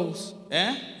with a rose.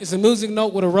 Eh? It's a music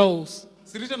note with a rose.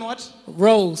 It's written what?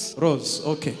 Rose. Rose.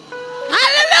 Okay.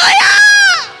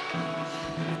 Hallelujah!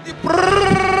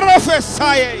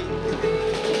 Prophesy.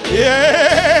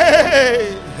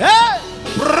 Yay. Hey.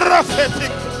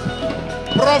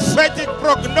 Prophetic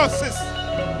prognosis.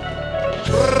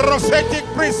 Prophetic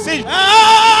precision.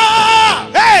 Ah!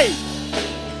 Hey.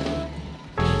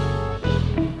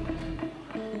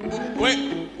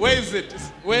 Where is it?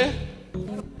 Where?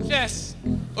 Yes.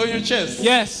 On your chest?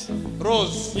 Yes.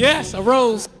 Rose. Yes, a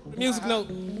rose. A music note.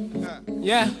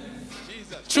 Yeah.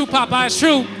 True, Papa. It's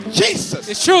true. Jesus.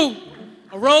 It's true.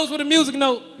 A rose with a music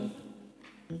note.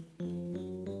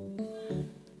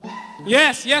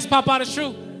 Yes, Papa, that's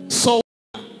true. Soul.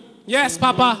 Yes,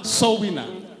 Papa. Soul winner.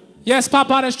 Yes,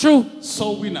 Papa, that's true.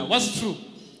 Soul winner. What's true?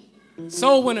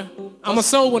 Soul winner. I'm a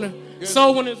soul winner.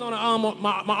 Soul winner is on the arm,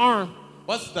 my arm.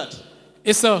 What's that?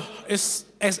 It's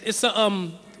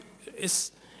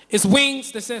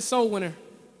wings that says soul winner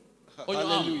On your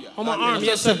arm. on my arm.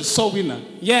 Yes, Yes, sir. soul winner.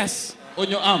 Yes, On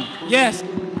your arm. yes,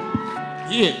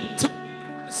 Yeah.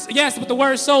 yes. With the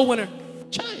word soul winner.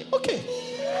 Chai. Okay.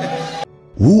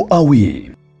 Who are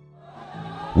we?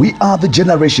 We are the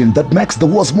generation that makes the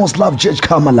world's most loved church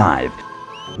come alive.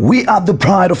 We are the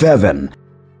pride of heaven,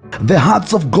 the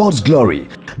hearts of God's glory,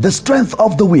 the strength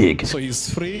of the weak. So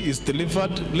he's free, he's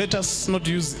delivered. Let us not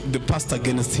use the past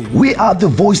against him. We are the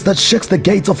voice that shakes the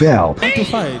gates of hell.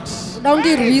 Amplified. Don't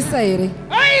get reset.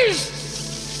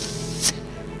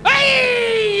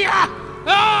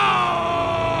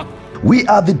 We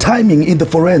are the timing in the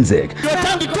forensic. You were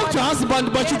trying to talk to your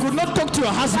husband, but you could not talk to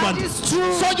your husband. That is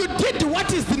true. So you did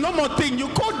what is the normal thing. You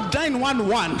called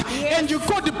 911 and you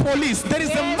called the police. There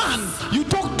is a man you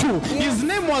talked to. His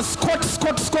name was Scott.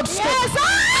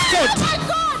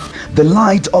 The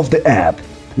light of the earth.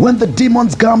 When the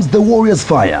demons comes, the warriors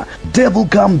fire. Devil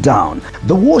come down.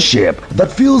 The worship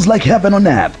that feels like heaven on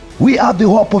earth. We are the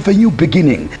hope of a new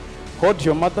beginning. Hold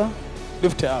your mother,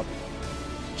 lift her up.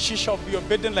 She shall be your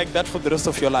burden like that for the rest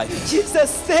of your life.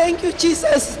 Jesus, thank you,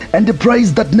 Jesus. And the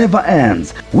praise that never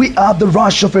ends. We are the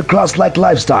rush of a Christ-like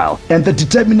lifestyle and the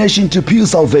determination to pure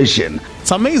salvation.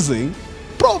 It's amazing.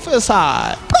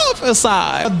 Prophesy.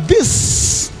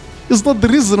 This is not the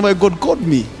reason why God called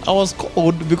me. I was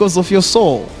called because of your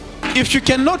soul. If you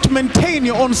cannot maintain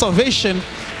your own salvation,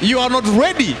 you are not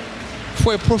ready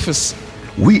for a prophecy.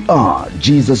 We are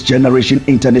Jesus Generation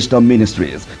International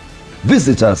Ministries.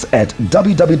 Visit us at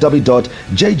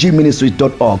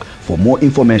www.jgministries.org for more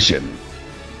information.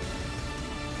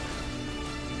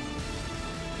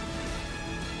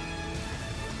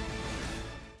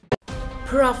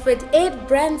 Prophet Ed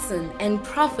Branson and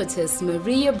Prophetess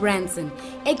Maria Branson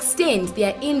extend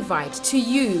their invite to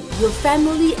you, your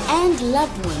family, and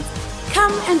loved ones.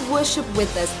 Come and worship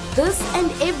with us this and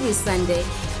every Sunday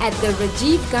at the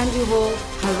Rajiv Gandhi Hall,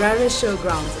 Harare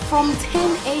Showgrounds from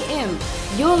 10 a.m.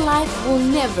 Your life will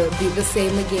never be the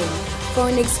same again. For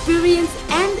an experience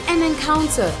and an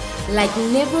encounter like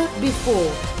never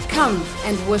before, come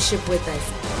and worship with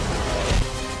us.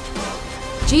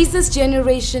 Jesus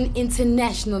Generation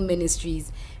International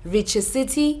Ministries. Reach a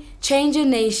city, change a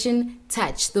nation,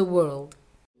 touch the world.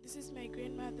 This is my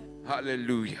grandmother.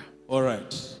 Hallelujah. All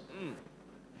right.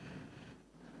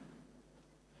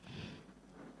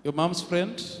 Your mom's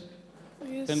friend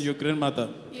Yes. and your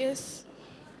grandmother. Yes.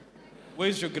 Where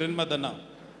is your grandmother now?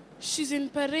 She's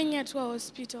in Parenya to our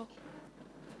hospital.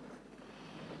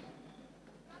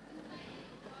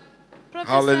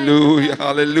 Prophesy, Hallelujah. Papa.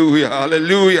 Hallelujah.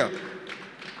 Hallelujah.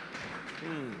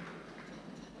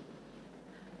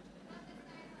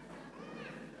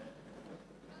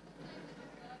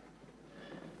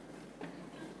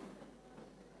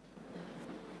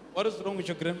 What is wrong with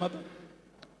your grandmother?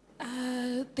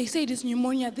 They say it is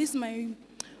pneumonia. This is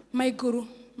my guru,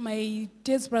 my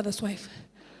dad's brother's wife.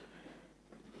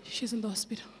 She's in the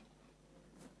hospital.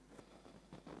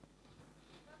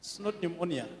 It's not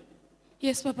pneumonia.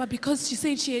 Yes, Papa, because she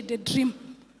said she had a dream.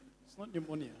 It's not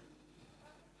pneumonia.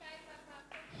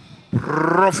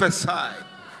 Prophesy.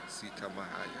 Sita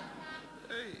Mahaya.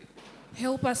 Hey.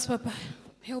 Help us, Papa.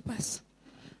 Help us.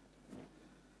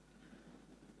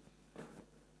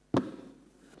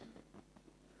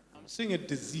 I'm seeing a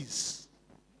disease.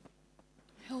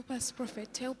 Help us,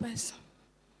 Prophet. Help us.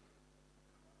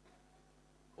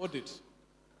 Hold it.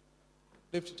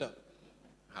 Lift it up.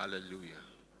 Hallelujah.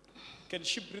 Can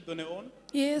she breathe on her own?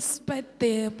 Yes, but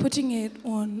they're putting it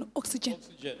on oxygen.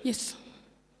 Oxygen. Yes.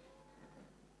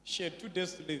 She had 2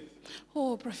 days to live.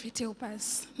 Oh, Prophet, help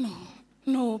us. No,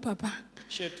 no, Papa.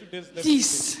 She had 2 days left.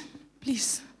 Please,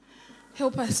 please,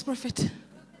 help us, Prophet.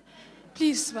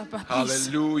 Please, Papa, please.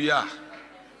 Hallelujah.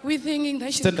 We're thinking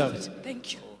that she's Stand up. covered.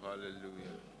 Thank you. Oh,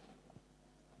 hallelujah.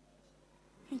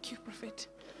 Thank you, Prophet.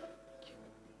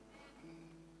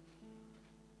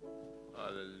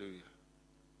 Hallelujah.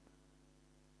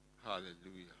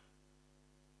 Hallelujah.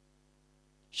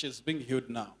 She's being healed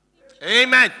now.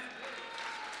 Amen.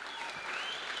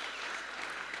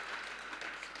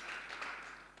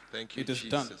 Thank you, It is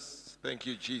Jesus. done. Thank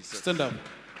you, Jesus. Stand up.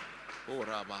 Oh,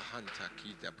 Rabahanta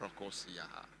Kita Brokosia.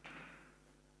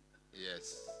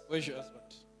 Yes. Where's your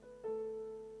husband?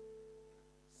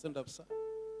 Stand up, sir.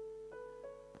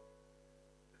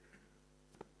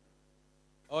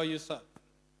 How are you, sir?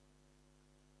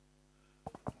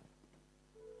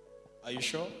 Are you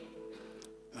sure?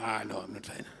 No, I'm not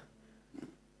fine.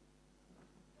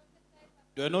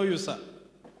 Do I know you, sir?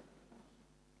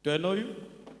 Do I know you?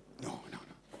 No.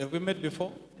 Have we met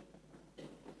before?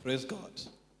 Praise God.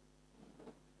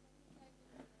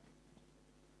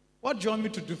 What do you want me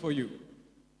to do for you?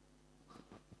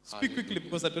 Speak quickly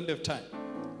because I don't have time.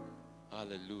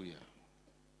 Hallelujah.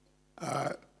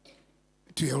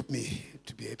 To help me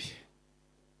to be happy.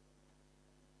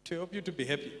 To help you to be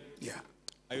happy. Yeah.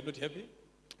 Are you not happy?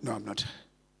 No, I'm not.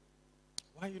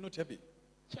 Why are you not happy?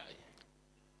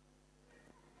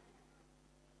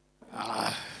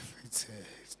 It's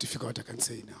difficult, I can't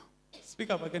say now. Speak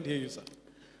up, I can't hear you, sir.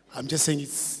 I'm just saying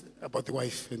it's about the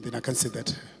wife, and then I can't say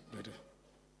that. But,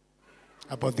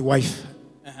 about the wife.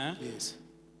 Uh-huh. Yes.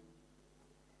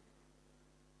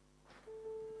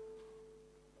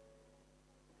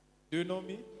 Do you know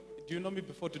me? Do you know me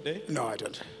before today? No, I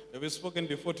don't. Have we spoken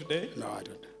before today? No, I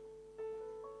don't.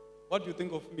 What do you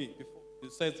think of me before,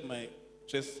 besides my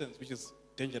dress sense, which is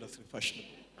dangerously fashionable?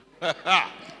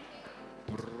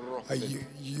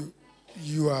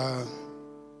 You are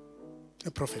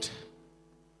a prophet.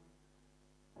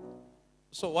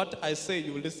 So what I say,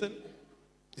 you will listen?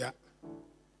 Yeah.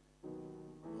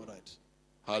 All right.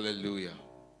 Hallelujah.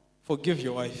 Forgive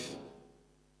your wife.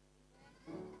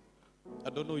 I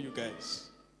don't know you guys.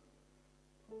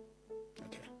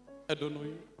 Okay. I don't know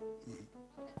you.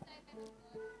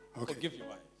 Okay. Forgive your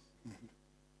wife.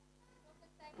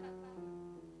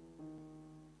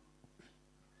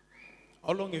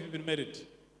 How long have you been married?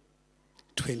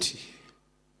 20.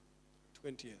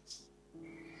 20 years.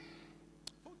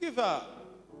 Forgive her.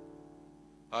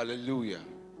 Hallelujah. Do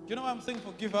you know why I'm saying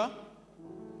forgive her?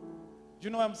 Do you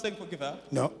know why I'm saying forgive her?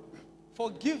 No.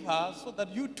 forgive her so that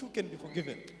you too can be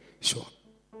forgiven. Sure.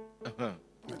 Uh-huh.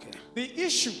 Okay. The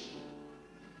issue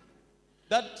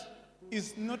that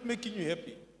is not making you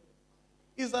happy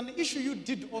is an issue you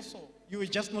did also. You were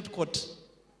just not caught.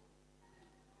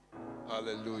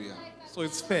 Hallelujah. So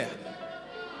it's fair.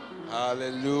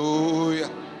 Hallelujah.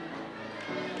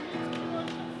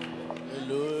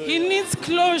 He needs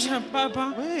closure,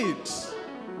 Papa. Wait.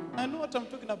 I know what I'm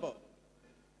talking about.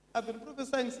 I've been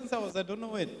prophesying since I don't know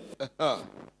when.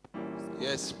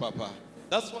 Yes, Papa.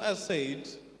 That's why I said,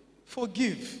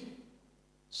 forgive,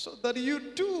 so that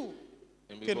you too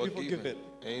And can be forgiven.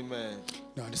 Amen.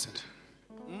 No, understand.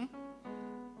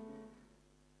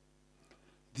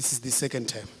 This is the second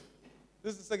time.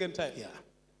 This is the second time. Yeah.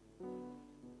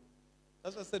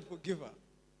 That's why I said, forgive her.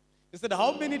 He said,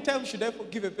 how many times should I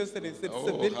forgive a person? He said, Oh,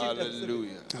 70 times 7.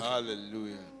 hallelujah.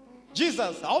 Hallelujah.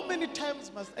 Jesus, how many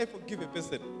times must I forgive a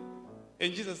person?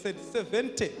 And Jesus said,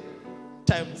 70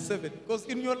 times 7. Because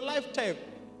in your lifetime,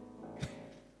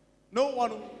 no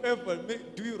one will ever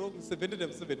do you wrong 70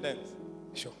 times 7 times.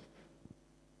 Sure.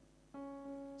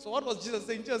 So what was Jesus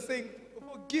saying? Jesus saying,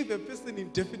 forgive a person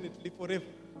indefinitely forever.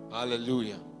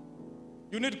 Hallelujah.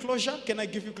 You need closure? Can I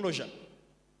give you closure?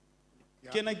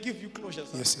 Can I give you closure,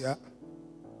 sir? Yes, yeah.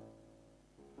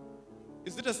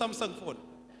 Is it a Samsung phone?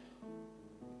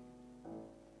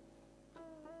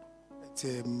 It's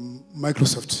a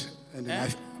Microsoft. And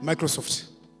an Microsoft.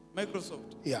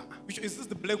 Microsoft. Yeah. Which is this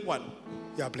the black one?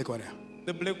 Yeah, black one. Yeah.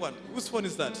 The black one. Whose phone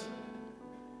is that?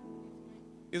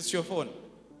 It's your phone.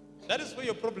 That is where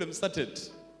your problem started.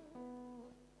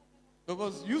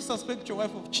 Because you suspect your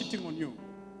wife of cheating on you.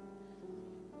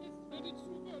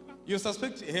 You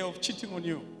suspect her of cheating on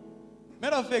you.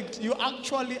 Matter of fact, you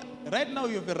actually, right now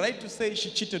you have a right to say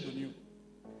she cheated on you.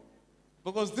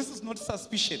 Because this is not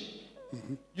suspicion.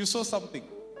 You saw something.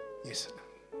 Yes.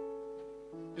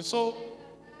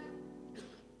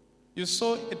 You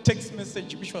saw a text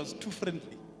message which was too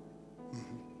friendly.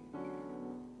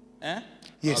 Eh?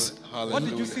 Yes. What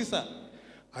did you see, sir?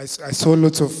 I saw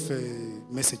lots of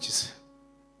messages.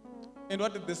 And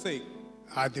what did they say?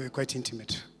 They were quite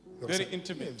intimate. Very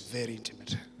intimate. Very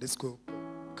intimate. Let's go.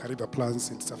 Kariba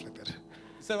plans and stuff like that.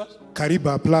 Say what?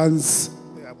 Kariba plans,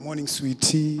 morning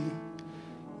sweetie,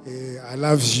 I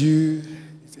love you.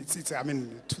 It's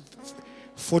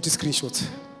 40 screenshots.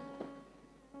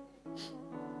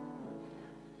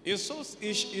 He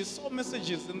saw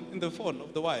messages in the phone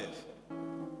of the wife.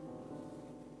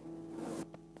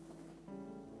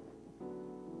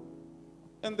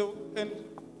 And the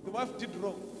wife did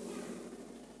wrong.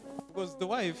 Because the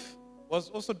wife was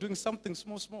also doing something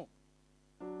small.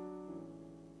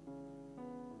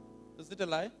 Is it a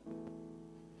lie?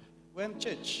 We're in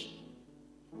church.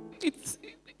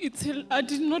 I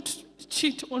did not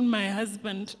cheat on my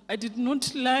husband. I did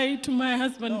not lie to my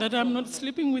husband that I'm not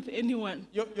sleeping with anyone.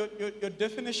 Your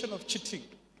definition of cheating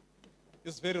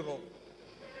is very wrong.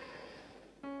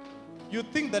 You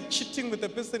think that cheating with a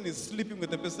person is sleeping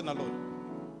with a person alone.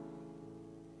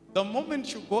 The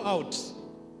moment you go out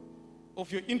of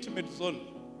your intimate zone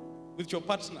with your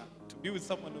partner to be with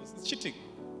someone else, it's cheating.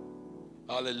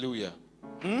 Hallelujah.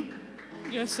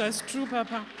 Yes, that's true,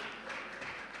 Papa.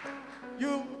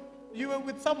 You were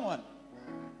with someone.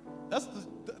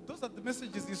 Those are the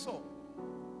messages you saw.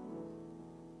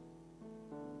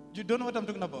 You don't know what I'm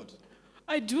talking about?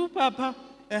 I do, Papa.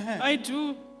 I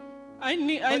do.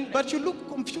 But you look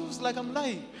confused like I'm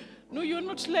lying. No, you're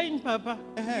not lying, Papa.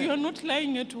 You're not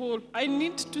lying at all. I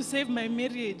need to save my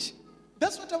marriage.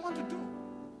 That's what I want to do.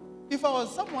 If I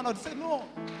was someone, I would say, no,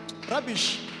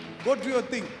 rubbish, go do your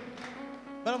thing.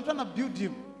 But I'm trying to build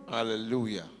him.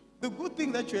 Hallelujah. The good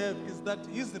thing that you have is that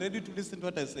he's ready to listen to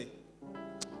what I say.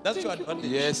 That's your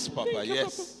advantage. Yes, Papa,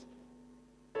 yes.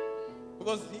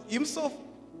 Because himself,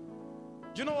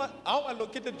 do you know what? How I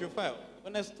located your file?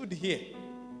 When I stood here,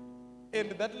 and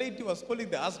that lady was calling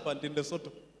the husband in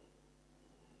Lesotho.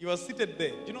 He was seated there.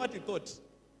 Do you know what he thought?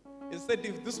 He said,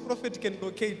 if this prophet can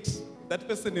locate that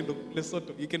person in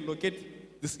Lesotho, he can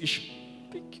locate this issue.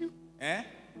 Thank you. Eh?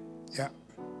 Yeah.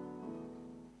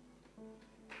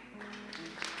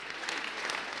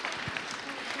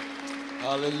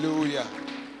 Hallelujah.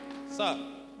 Sir,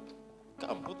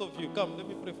 come, both of you, come. Let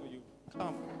me pray for you.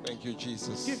 Come. Thank you,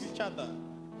 Jesus. Give each other.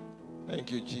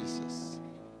 Thank you, Jesus.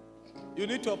 You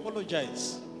need to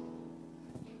apologize.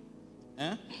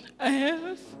 Eh? I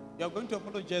have. You are going to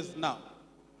apologize now.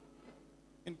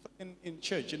 In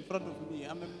church, in front of me.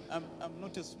 I'm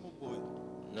not a small boy.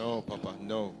 No, Papa,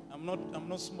 no. I'm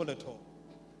not small at all.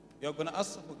 You are going to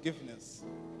ask for forgiveness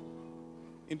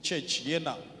in church here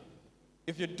now.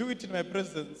 If you do it in my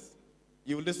presence,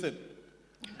 you will listen.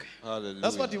 Hallelujah.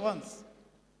 That's what he wants.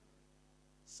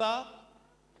 Sir,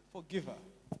 forgive her.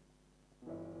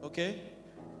 Okay?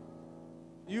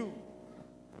 You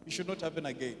should not happen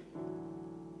again.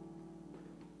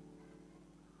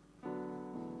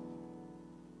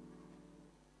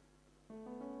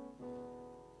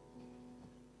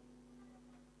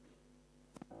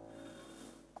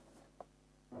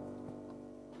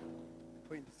 The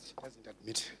point is she doesn't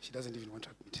admit. She doesn't even want to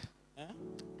admit. Huh?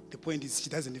 The point is she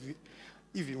doesn't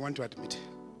even want to admit,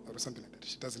 or something like that.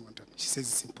 She doesn't want to admit. She says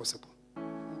it's impossible.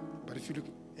 But if you look,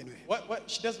 anyway. What?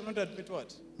 She doesn't want to admit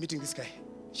what? Meeting this guy.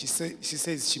 She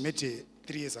says she met 3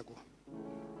 years ago.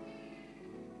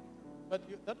 But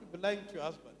that would be lying to your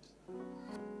husband.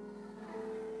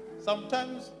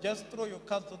 Sometimes just throw your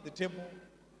cards on the table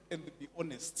and be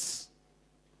honest.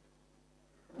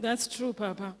 That's true,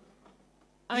 Papa.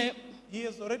 He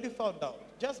has already found out.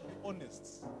 Just be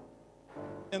honest.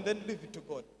 And then leave it to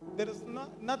God. There is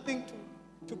nothing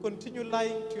to continue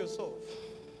lying to yourself.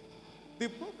 The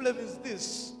problem is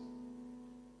this.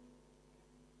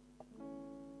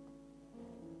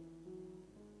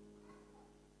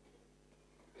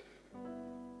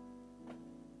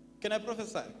 Can I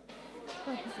prophesy?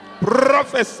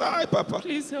 Prophesy, Papa.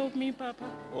 Please help me, Papa.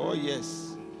 Oh,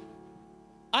 yes.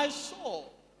 I saw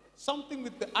something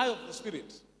with the eye of the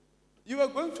Spirit. You were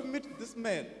going to meet this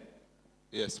man.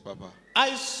 Yes, Papa.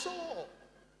 I saw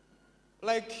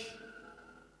like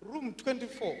room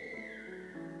 24.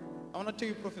 I want to tell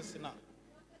you prophecy now.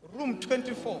 Room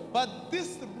 24. But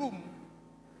this room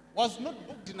was not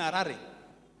booked in Harare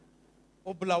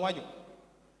or Bulawayo.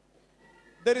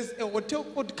 There is a hotel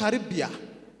called Caribbean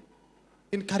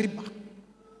in Kariba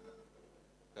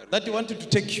that he wanted to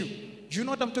take you. Do you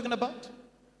know what I'm talking about?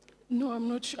 No, I'm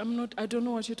not. I don't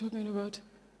know what you're talking about.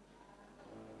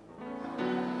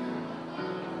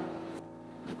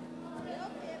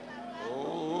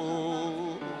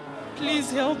 Oh. Please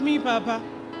help me, Papa.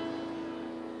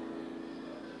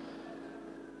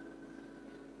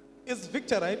 It's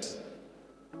Victor, right?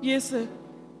 Yes, sir.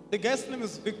 The guy's name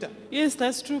is Victor. Yes,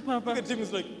 that's true, Look Papa. at him,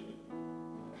 he's like,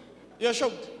 you're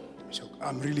shocked.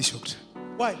 I'm really shocked.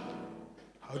 Why?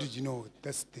 How did you know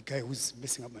that's the guy who's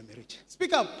messing up my marriage?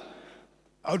 Speak up.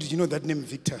 How did you know that name,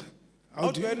 Victor?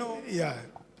 How do I know? Yeah,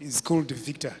 he's called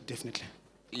Victor, definitely.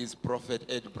 Is Prophet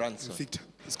Ed Branson. Victor.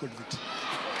 He's called Victor.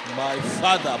 My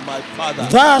father, my father.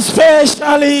 The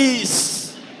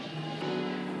specialist.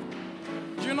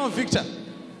 Do you know Victor?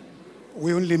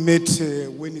 We only met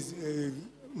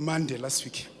Monday last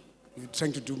week. We were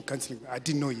trying to do counseling. I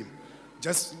didn't know him.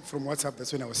 Just from WhatsApp,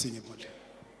 that's when I was seeing him only.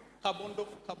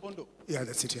 Kabondo. Yeah,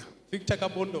 that's it, yeah. Victor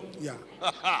Kabondo. Yeah.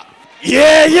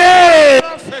 Yeah.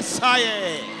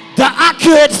 Prophesy. The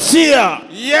accurate seer.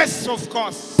 Yes, of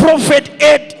course. Prophet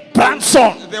Ed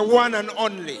Branson. The one and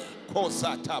only.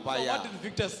 Kosa So Tabaya. what did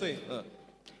Victor say?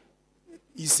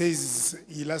 He says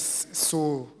he last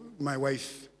saw my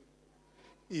wife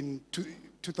in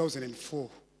 2004,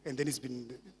 and then it's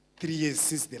been 3 years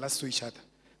since they last saw each other.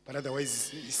 But otherwise,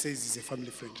 he says he's a family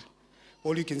friend.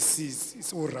 All you can see is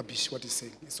it's all rubbish, what he's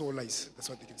saying. It's all lies. That's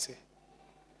what they can say.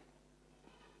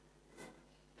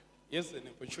 Yes, an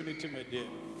opportunity, my dear.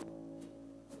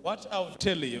 What I'll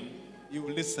tell him, you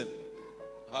will listen.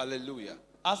 Hallelujah.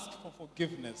 Ask for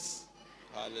forgiveness.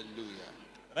 Hallelujah.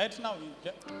 Right now,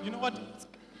 you know what?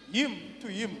 Him to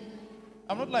him.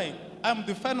 I'm not lying. I'm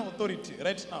the final authority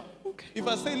right now. Okay. If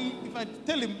I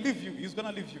tell him leave you, he's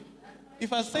gonna leave you.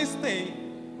 If I say stay,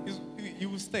 he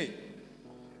will stay.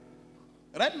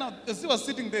 Right now, as he was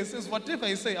sitting there, he says, whatever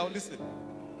I say, I'll listen.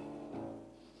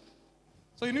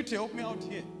 So you need to help me out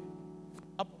here.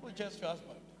 Apologize to your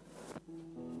husband.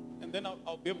 And then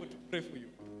I'll be able to pray for you.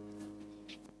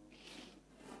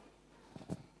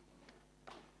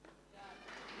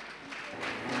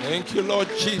 Thank you, Lord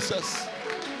Jesus.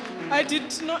 I did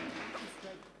not.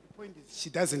 The point is, she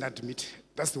doesn't admit.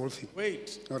 That's the whole thing.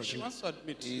 Wait, Not she admit. wants to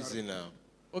admit. Easy now.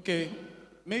 Okay,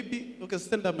 okay,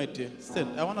 stand up, my dear.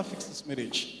 Stand. I want to fix this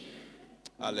marriage.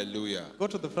 Hallelujah. Go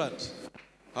to the front.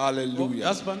 Hallelujah.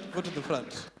 Husband, go to the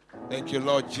front. Thank you,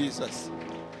 Lord Jesus.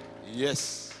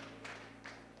 Yes.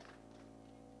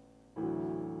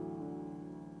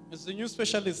 It's the new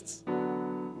specialist.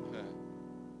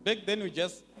 Back then we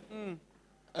just,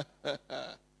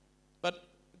 but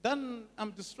then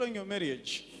I'm destroying your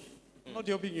marriage, not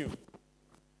helping you.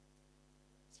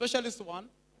 Specialist one,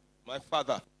 My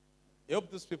father. help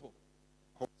these people.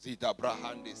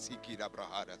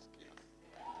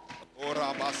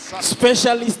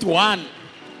 Specialist one.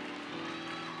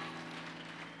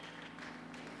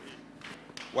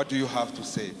 What do you have to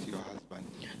say to your husband?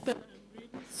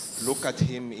 Look at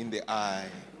him in the eye.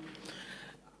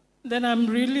 then I'm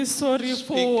really sorry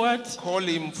for what. Call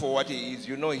him for what he is.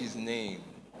 You know his name.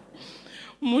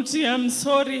 Muti, I'm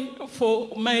sorry for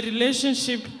my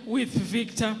relationship with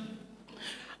Victor.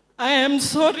 I am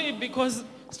sorry because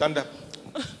Stand up.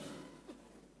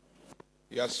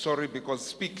 You are sorry because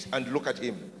speak and look at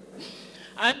him.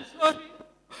 I'm sorry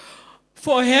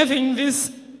for having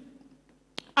this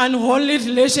unholy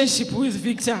relationship with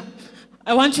Victor.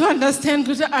 I want you to understand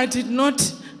that I did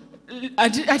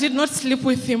not sleep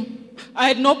with him. I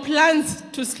had no plans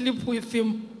to sleep with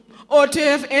him or to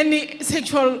have any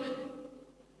sexual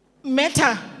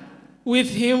matter with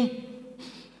him.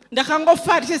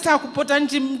 Ndakangofarisa kupota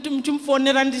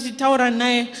ndimfonera ndichitaura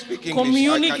naye, Speak English.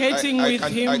 communicating with I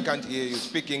him. can't hear you.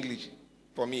 Speak English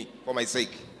for me, for my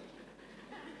sake.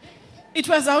 It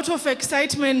was out of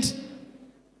excitement.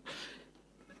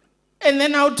 And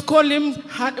then I would call him,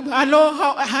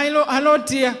 hello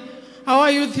dear, how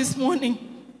are you this morning?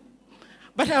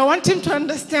 But I want him to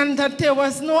understand that there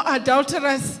was no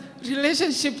adulterous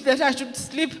relationship that I should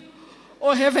sleep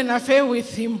or have an affair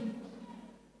with him.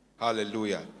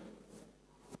 Hallelujah.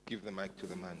 Give the mic to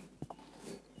the man.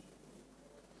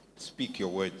 Speak your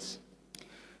words.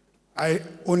 I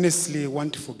honestly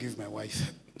want to forgive my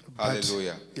wife.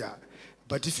 Hallelujah. Yeah.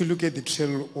 But if you look at the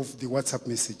trail of the WhatsApp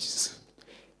messages,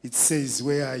 it says,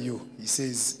 where are you? He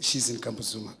says, she's in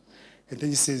Kampuzuma. And then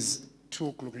he says, 2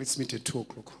 o'clock, let's meet at 2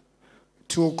 o'clock.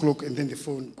 2 o'clock, and then the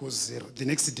phone goes zero the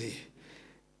next day.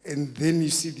 And then you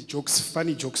see the jokes,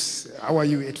 funny jokes. How are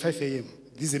you at 5 a.m.?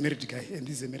 This is a married guy, and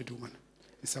this is a married woman,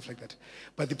 and stuff like that.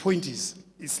 But the point is,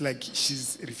 it's like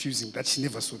she's refusing, that she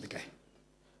never saw the guy.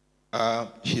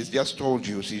 She's just told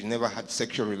you she's never had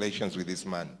sexual relations with this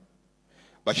man.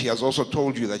 But she has also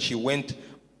told you that she went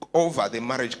over the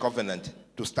marriage covenant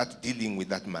to start dealing with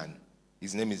that man.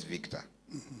 His name is Victor.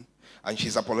 Mm-hmm. And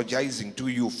she's apologizing to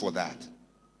you for that.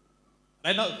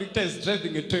 Right now, Victor is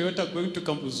driving a Toyota going to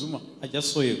Kampuzuma. I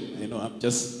just saw him. You know, I'm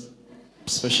just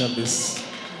specialist.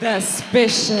 The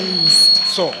specialist.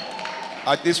 So,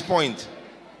 at this point,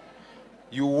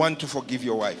 you want to forgive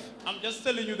your wife. I'm just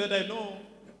telling you that I know.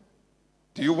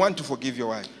 Do you want to forgive your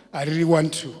wife? I really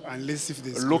want to, unless if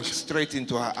there's... Look pressure. straight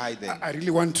into her eye then. I really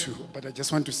want to, but I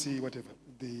just want to see whatever.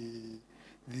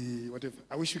 Whatever.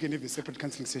 I wish we can have a separate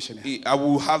counseling session here. I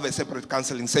will have a separate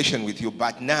counseling session with you,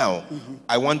 but now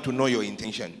I want to know your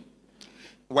intention.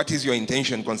 What is your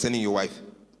intention concerning your wife?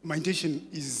 My intention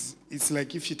is, it's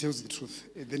like if she tells the truth,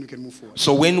 then we can move forward.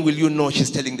 So when will you know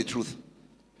she's telling the truth?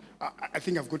 I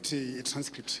think I've got a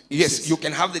transcript. Yes, you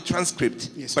can have the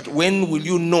transcript, Yes, but when will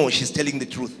you know she's telling the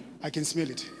truth? I can smell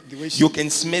it. The way she... You can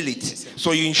smell it. Yes, sir.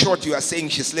 So in short, you are saying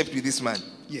she slept with this man.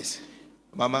 Yes.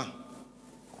 Mama,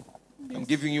 I'm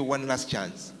giving you one last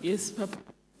chance. Yes, Papa.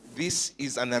 This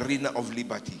is an arena of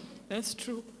liberty. That's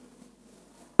true.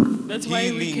 That's why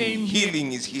we came here.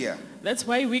 Healing is here. That's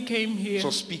why we came here.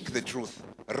 So speak the truth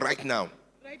right now.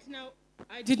 Right now,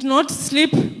 I did not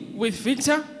sleep with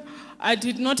Victor. I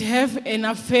did not have an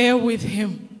affair with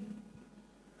him.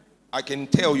 I can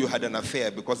tell you had an affair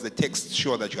because the texts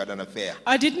show that you had an affair.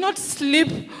 I did not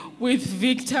sleep with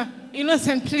Victor.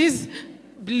 Innocent, please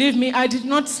believe me, I did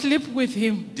not sleep with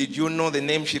him. Did you know the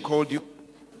name she called you?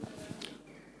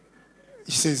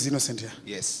 She says innocent, yeah.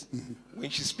 Yes. When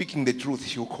she's speaking the truth,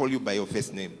 she'll call you by your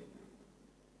first name.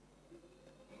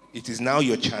 It is now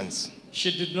your chance.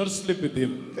 She did not sleep with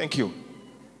him. Thank you.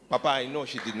 Papa, I know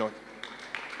she did not.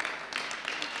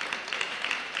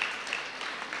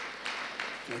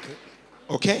 Okay.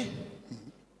 Okay?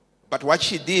 But what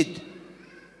she did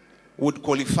would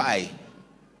qualify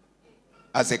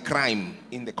as a crime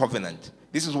in the covenant.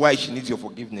 This is why she needs your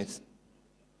forgiveness.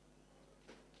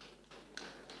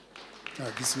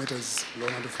 This matter is long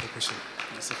out of proportion.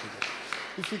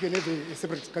 If we can have a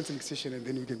separate counseling session and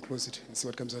then we can close it and see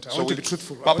what comes out. I want to be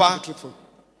truthful. I want to Papa, be truthful.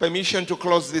 permission to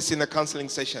close this in a counseling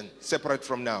session, separate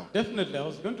from now. Definitely, I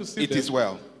was going to see It them. is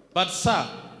well. But sir,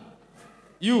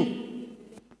 you,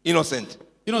 Innocent.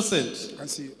 innocent, Can't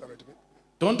see. All right.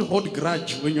 don't hold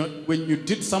grudge when you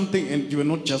did something and you were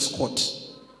not just caught.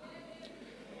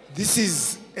 This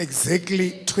is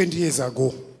exactly 20 years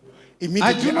ago. I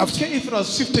Immediately do not after. care if it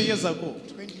was 50 years ago.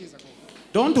 20 years ago.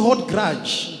 Don't hold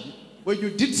grudge when you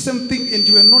did something and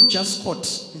you were not just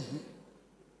caught.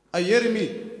 Are you hearing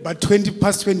me? But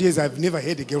past 20 years, I've never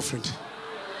had a girlfriend.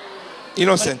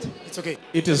 Innocent. It's okay.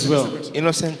 It is well.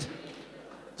 Innocent.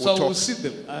 So We'll I will talk. see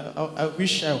them. I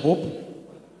wish, I hope.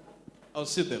 I'll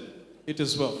see them. It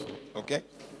is well. Okay?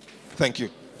 Thank you.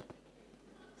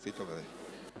 Sit over there.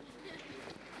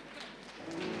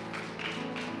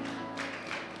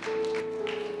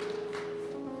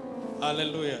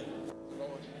 Hallelujah.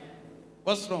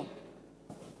 What's wrong?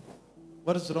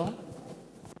 What is wrong?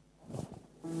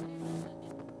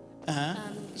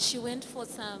 She went for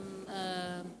some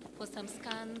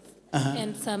scans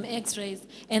and some X-rays,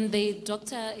 and the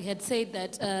doctor had said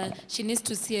that she needs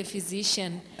to see a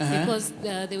physician because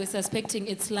they were suspecting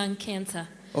it's lung cancer.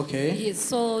 Okay. Yes,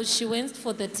 so she went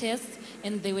for the tests,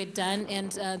 and they were done,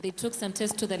 and they took some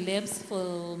tests to the labs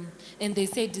and they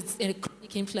said it's a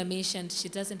chronic inflammation. She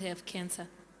doesn't have cancer.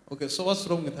 Okay, so what's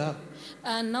wrong with her?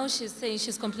 Now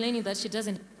she's complaining that she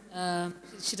doesn't have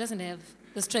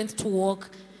the strength to walk,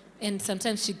 and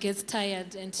sometimes she gets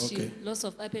tired and she loss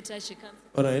of appetite. She can't.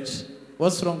 All right.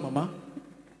 What's wrong, Mama?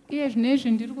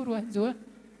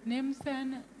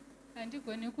 Nemusana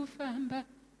handigone kufamba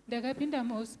ndakapinda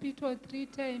muhospital 3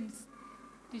 times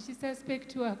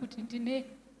ndichisuspectiwa kuti ndine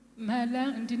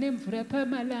mvura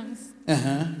pamalungs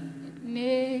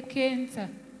necancer,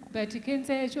 but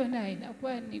cancer yachona haina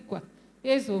kuwanikwa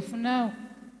ezofu now,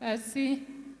 asi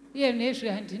iye nezve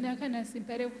handina kana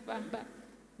simba rekufamba.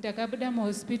 Ndakabuda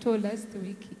muhospital last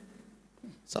week.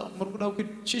 So muri kuda kuti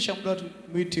chisha muda kuti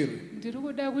muitirwe? Ndiri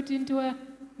kuda kuti ndiwa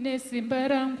nesimba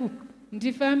rangu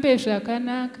ndifambe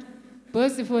zvakanaka,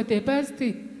 because for the past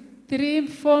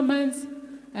 3-4 months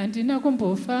handina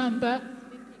kumbofamba.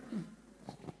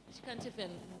 She can't even,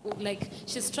 like,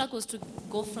 she struggles to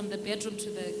go from the bedroom to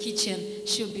the kitchen.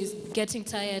 She'll be getting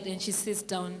tired and she sits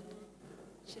down.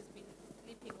 She's been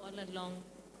sleeping all along.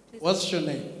 What's your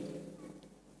name?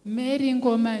 Mary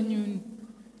Ngomanyuni.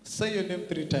 Say your name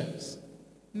 3 times.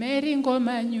 Mary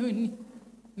Ngomanyuni.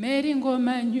 Mary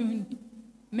Ngomanyuni.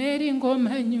 Mary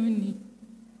Ngomanyuni.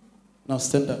 Now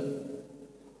stand up.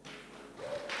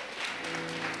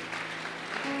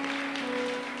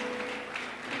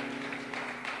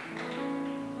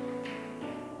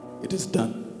 It is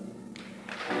done.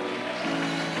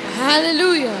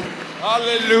 Hallelujah.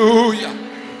 Hallelujah.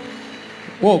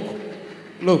 Walk.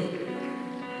 Look.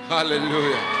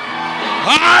 Hallelujah.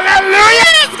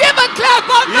 Hallelujah. Let's give a clap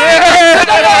of Yay!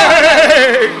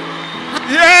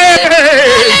 Yay!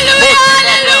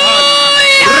 Hallelujah.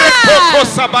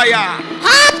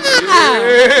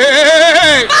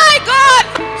 My God.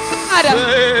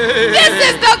 This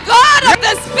is the God of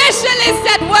the specialist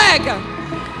at work.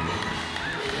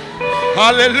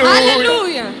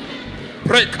 Hallelujah.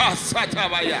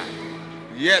 Hallelujah.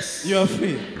 Yes. You are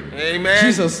free. Amen.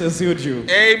 Jesus has healed you.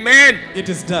 Amen. It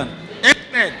is done.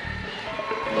 Amen.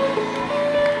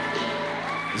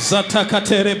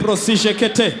 Zatakatere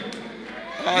prosijekete.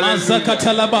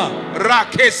 Mazakatalaba.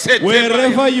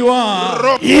 Wherever you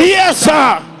are. Yes,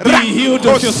 sir. Be healed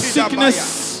of your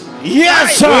sickness.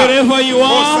 Yes, sir. Wherever you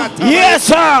are. Yes,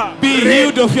 sir. Be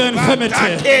healed of your infirmity.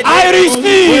 I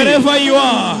receive. Wherever you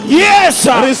are. Yes,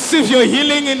 sir. Receive your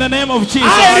healing in the name of Jesus.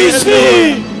 I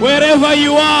receive. Wherever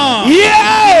you are.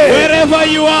 Yes. Wherever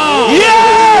you are.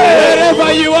 Yes.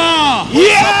 Wherever you are.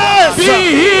 Yes. Be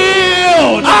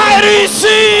healed. I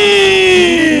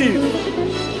receive.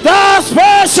 The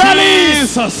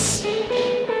specialist. Jesus.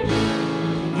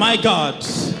 My God.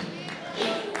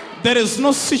 There is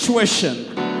no situation.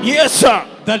 Yes, sir.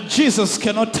 That Jesus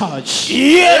cannot touch.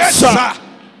 Yes, sir.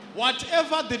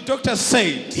 Whatever the doctor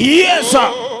said. Yes,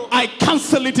 sir. I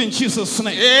cancel it in Jesus'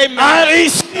 name. Amen. I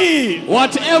receive.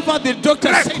 Whatever the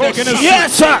doctor said against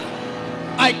yes, sir.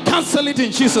 I cancel it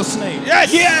in Jesus' name.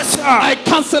 Yes, yes, sir. I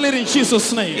cancel it in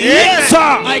Jesus' name. Yes, sir.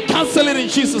 I cancel it in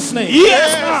Jesus' name.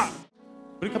 Yes, sir.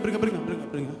 Bring her.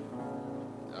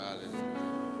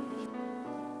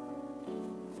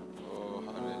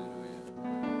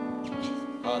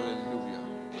 Hallelujah.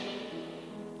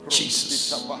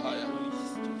 Jesus.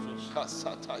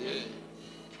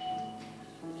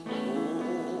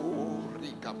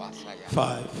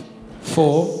 5,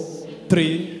 4,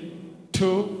 3,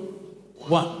 2,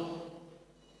 1.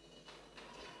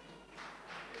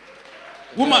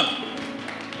 Woman.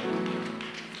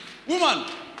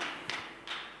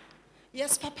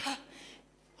 Yes, Papa.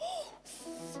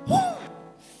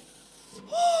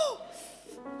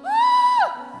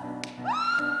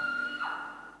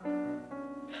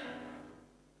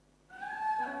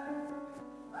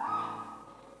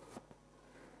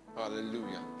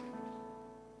 Hallelujah.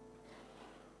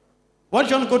 What do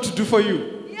you want God to do for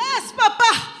you? Yes,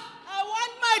 Papa. I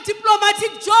want my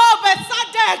diplomatic job at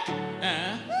SADC. I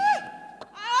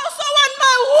also want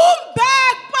my womb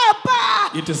back,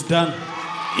 Papa. It is done.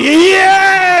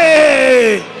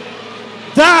 Yeah.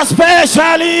 The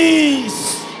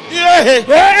specialist. Yeah.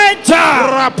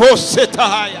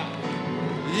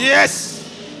 Yes.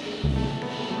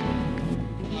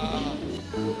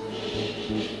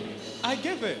 I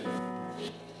gave it.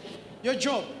 Your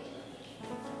job.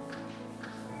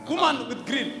 Woman with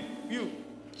green. You.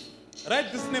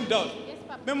 Write this name down. Yes,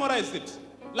 Papa. Memorize it.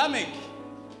 Lamech.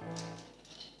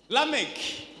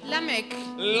 Lamech. Lamech.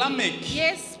 Lamech.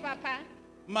 Yes, Papa.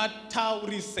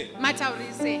 Mataurise.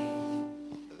 Mataurise.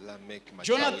 Lamech,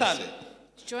 Jonathan.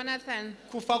 Jonathan.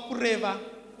 Kufakureva.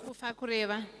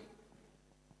 Kufakureva.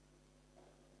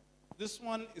 This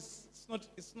one is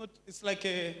it's like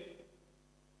a,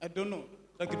 I don't know,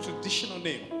 like a traditional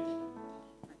name.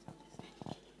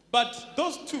 But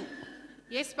those two.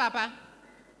 Yes, Papa.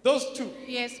 Those two.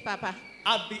 Yes, Papa.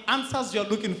 Are the answers you're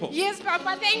looking for. Yes,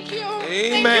 Papa. Thank you.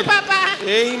 Amen. Thank you, Papa.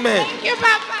 Amen. Thank you,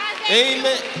 Papa. Thank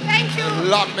Amen. You. Thank you.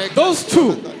 Lamech. Those two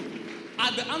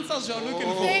are the answers you're looking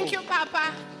for. Thank you,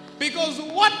 Papa. Because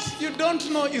what you don't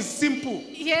know is simple.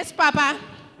 Yes, Papa.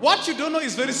 What you don't know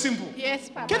is very simple. Yes,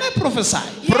 Papa. Can I prophesy?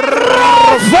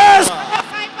 Yes.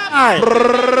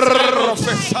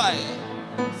 Prophesy.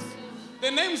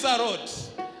 The names are wrote.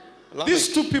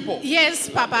 These two people. Yes,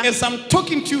 Papa. As I'm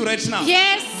talking to you right now.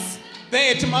 Yes.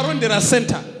 They're at Marondera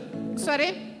Center.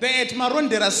 Sorry? They're at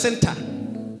Marondera Center.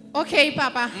 Okay,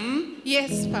 Papa.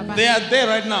 Yes, Papa. They are there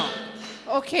right now.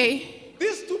 Okay.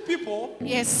 These two people.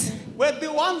 Yes. Were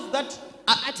the ones that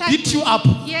beat you up.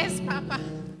 Yes, Papa.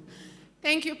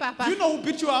 Thank you, Papa. Do you know who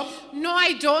beat you up? No,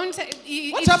 I don't.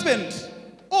 What happened?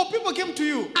 Oh, people came to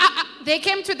you. They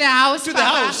came to the house, To the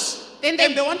Papa. house. Then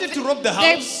And they wanted to rob the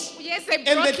house. Yes, they broke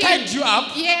And they tied in. you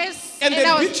up. Yes. And they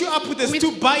beat you up with a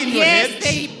stool bar in your head. Yes,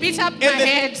 they beat up my And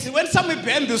head. they went somewhere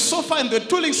behind the sofa and they're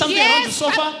tooling something around the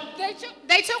sofa.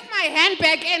 They took my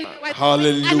handbag and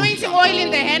Hallelujah. anointing oil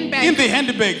in the handbag. In the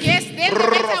handbag. Yes, then they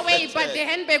went away, but the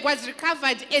handbag was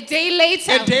recovered a day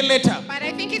later. A day later. But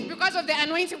I think it's because of the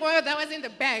anointing oil that was in the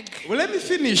bag. Well, let me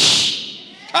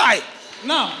finish. Hi.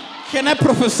 Now, can I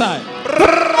prophesy?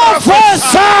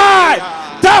 Prophesy!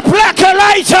 The Black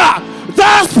Elijah,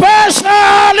 the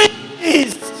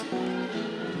specialist.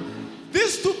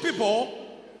 These two people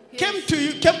came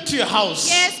to your house.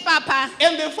 Yes, Papa.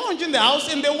 And they found you in the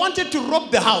house and they wanted to rob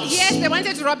the house. Yes, they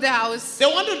wanted to rob the house. They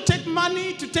wanted to take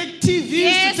money, to take TVs,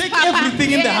 Yes, to take Papa.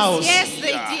 everything in the house. Yes,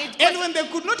 they did. And when they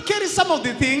could not carry some of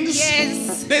the things,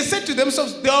 Yes. they said to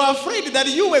themselves, they were afraid that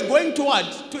you were going to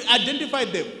what? To identify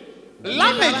them.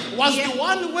 Lamech was the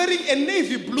one wearing a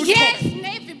navy blue Yes, top.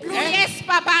 navy blue. Yes,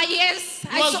 Papa. Yes.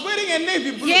 He was wearing a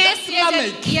navy blue. Yes, That's he had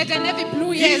Lamech. he had a navy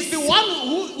blue. Yes. He's the one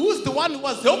who's the one who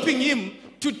was helping him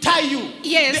to tie you.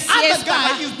 Yes, The other yes, guy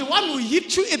Papa. is the one who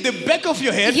hit you at the back of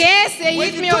your head. Yes, they when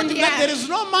hit you me told on him the that there is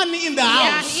no money in the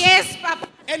house. Yes, Papa.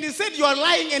 And he said you are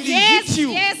lying and Yes, he hit you.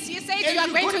 yes, you said And you are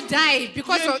you going got- to die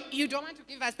because you don't want to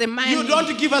give us the money. You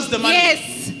don't give us the money.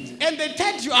 Yes. And they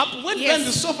tied you up, went Yes. behind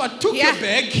the sofa, took Yeah. your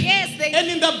bag. Yes, And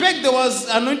in the bag there was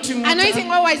anointing water.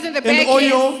 Anointing oil was in the bag, And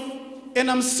oil.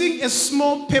 And I'm seeing a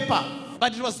small paper,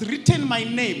 but it was written my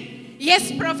name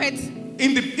Yes, Prophet.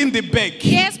 in the bag.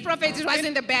 Yes, Prophet. It was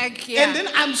in the bag. Yeah. And then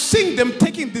I'm seeing them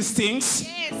taking these things.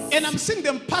 Yes. And I'm seeing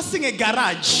them passing a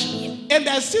garage. And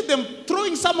I see them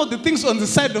throwing some of the things on the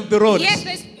side of the road. Yes,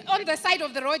 on the side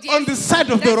of the road. Yes. On the side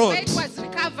of the That's road. where it was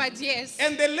recovered. Yes.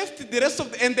 And they left the rest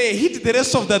of and they hid the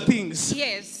rest of the things.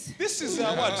 Yes. This is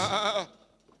what?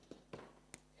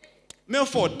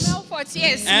 Melfort. Melfort.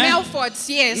 Yes. Eh? Melfort.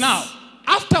 Yes. Now,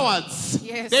 afterwards,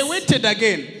 Yes. they waited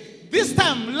again. This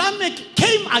time, Lamech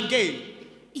came again.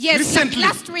 Yes. Recently.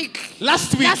 Last week.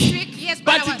 Last week. Last week. Yes.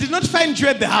 But he did not find you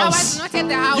at the house. I was not at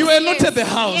the house. You were not yes. at the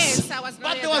house. Yes, I was not But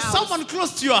at there the was house. someone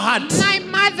close to your heart. My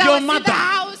mother Your was mother. in the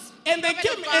house. And they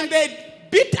came and they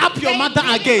beat up your mother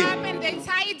They again. Up and they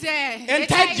tied And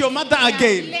tied your mother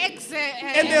again. Legs.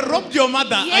 And they robbed your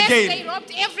mother yes, again. they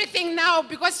robbed everything now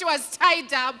because she was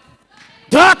tied up.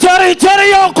 The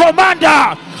territorial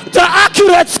commander, the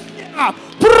accurate seer,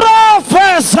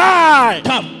 prophesy.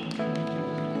 Come.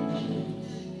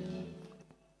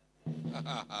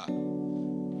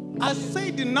 I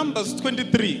said in Numbers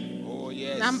 23. Oh,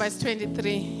 yes. Numbers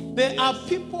 23. There are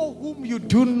people whom you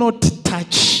do not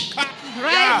touch.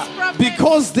 Right, Prophet.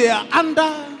 Because they are under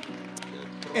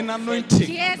an anointing.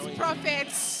 Yes,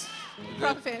 prophets.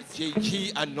 Prophets.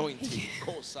 JG anointing.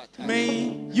 May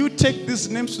you take these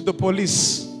names to the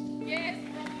police. Yes.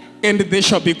 And they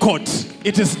shall be caught.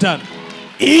 It is done.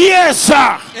 Yes,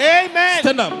 sir. Amen.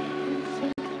 Stand up.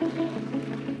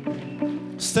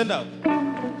 Stand up.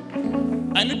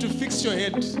 I need to fix your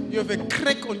head. You have a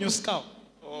crack on your skull.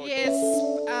 Yes,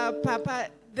 Papa.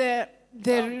 The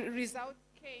result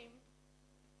came.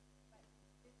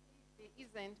 There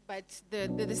isn't, but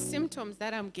the symptoms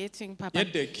that I'm getting, Papa.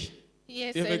 Headache.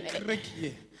 Yes. You have a and- crack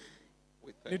here.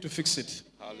 I need to fix it.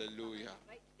 Hallelujah.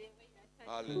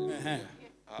 Hallelujah. Uh-huh.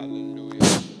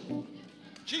 Hallelujah.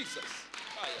 Jesus.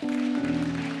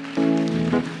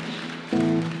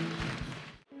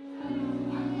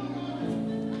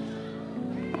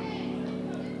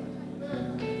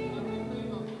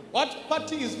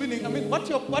 party is meaning, I mean, what is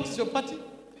your party?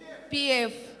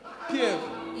 PF. PF.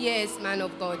 Yes, man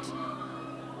of God.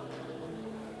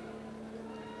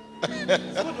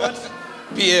 What?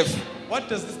 PF. What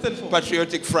does this stand for?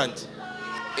 Patriotic Front.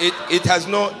 It has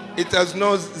no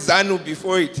ZANU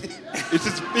before it. It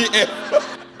is PF.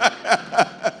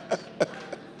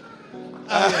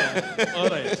 Yeah. All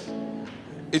right.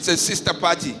 It's a sister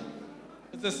party.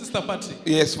 It's a sister party.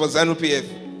 Yes, for ZANU PF.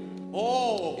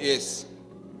 Oh. Yes.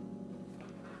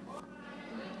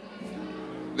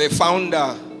 The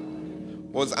founder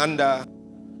was under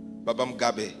Baba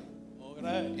Mugabe. All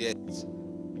right. Yes.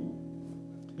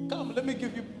 Come, let me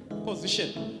give you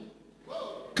position.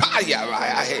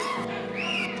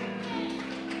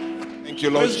 Thank you,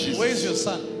 Lord Jesus. Where's your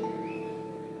son?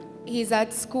 He's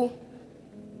at school.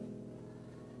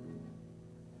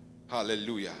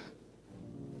 Hallelujah.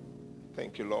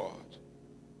 Thank you, Lord.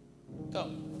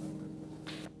 Come.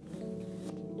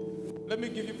 Let me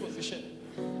give you position.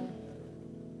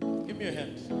 Give me your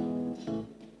hand.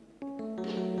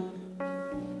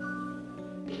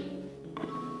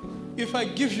 If I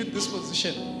give you this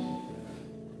position,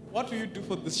 what will you do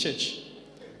for this church?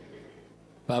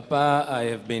 Papa, I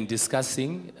have been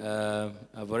discussing.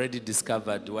 I've already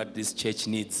discovered what this church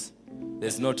needs.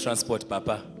 There's no transport,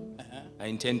 Papa. I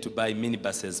intend to buy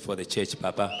minibuses for the church,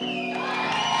 Papa.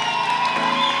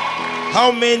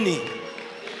 How many?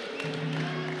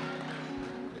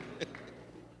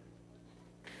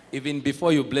 Even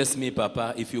before you bless me,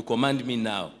 Papa, if you command me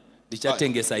now,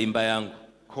 ndichatengesa imba yangu.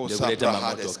 Ndekuleta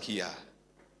mamoto.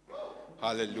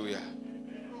 Hallelujah.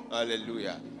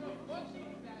 Hallelujah.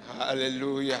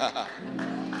 Hallelujah.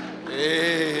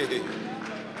 Hey.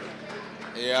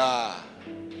 Yeah.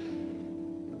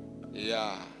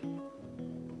 Yeah.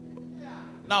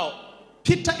 Now,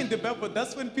 Peter in the Bible,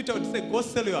 that's when Peter would say, go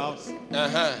sell your house.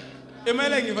 Am I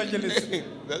like evangelist?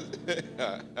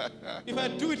 If I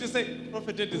do it, you say,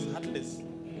 Prophet Ed is heartless.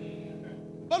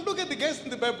 But look at the guys in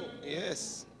the Bible.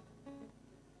 Yes.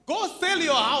 Go sell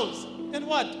your house. And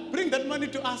what? Bring that money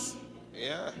to us.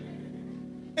 Yeah.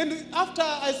 And after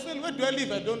I sell, where do I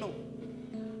live? I don't know.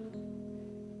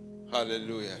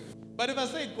 Hallelujah. But if I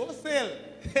say, go sell,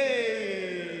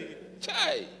 hey.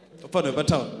 Chai. Upon a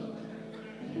baton.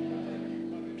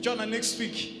 John, next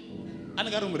week, I'm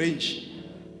going to range.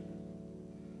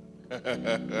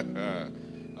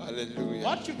 Hallelujah.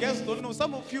 What you guys don't know,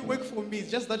 some of you work for me,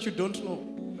 it's just that you don't know.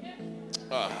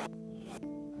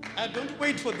 I don't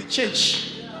wait for the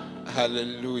church.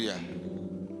 Hallelujah.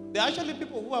 There are actually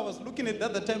people who I was looking at the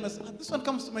other time and said, this one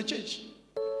comes to my church.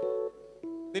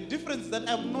 The difference is that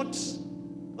I'm not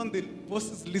on the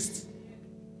boss's list,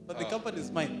 but the company is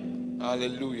mine.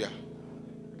 Hallelujah.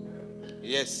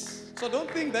 Yes. So don't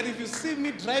think that if you see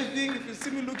me driving, if you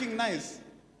see me looking nice,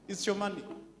 it's your money.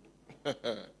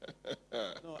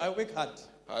 No, I work hard.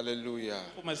 Hallelujah.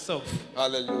 For myself.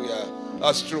 Hallelujah.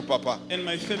 That's true, Papa. And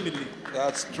my family.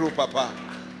 That's true, Papa.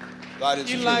 That is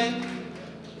Eli true.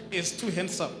 is too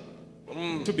handsome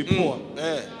to be poor.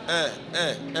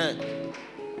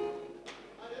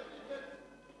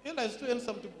 Eli is too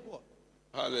handsome to be poor.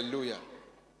 Hallelujah.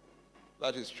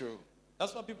 That is true.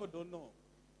 That's what people don't know.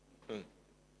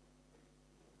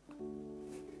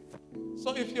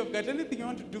 So if you've got anything you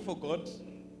want to do for God,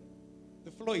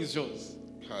 the floor is yours.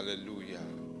 Hallelujah.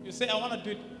 You say, I want to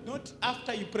do it, not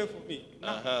after you pray for me.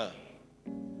 No.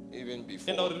 Even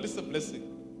before. And I'll release a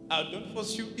blessing. I don't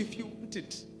force you if you want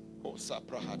it.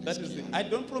 That is it. I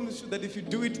don't promise you that if you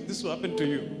do it, this will happen to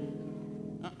you.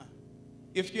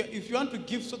 If you want to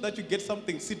give so that you get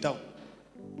something, sit down.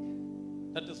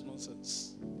 That is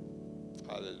nonsense.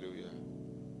 Hallelujah.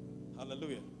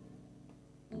 Hallelujah.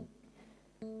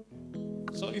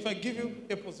 So if I give you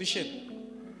a position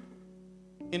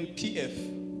in PF,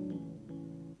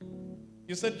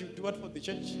 you said you do what for the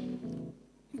church?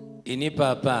 Ini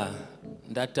Papa,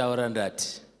 ndataura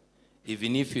ndati,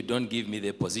 even if you don't give me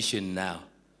the position now,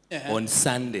 on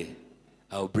Sunday,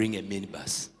 I'll bring a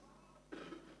minibus.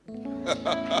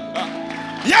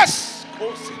 Yes!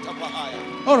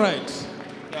 All right.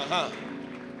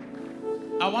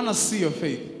 I want to see your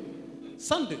faith.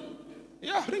 Sunday.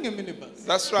 Yeah. Bring a minibus.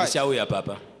 That's right. Shauya,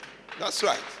 Papa. That's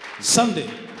right. Sunday.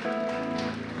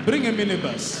 Bring a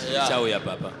minibus. Yeah. Shauya,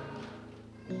 Papa.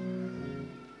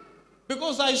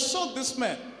 Because I saw this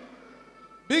man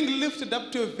being lifted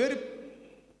up to a very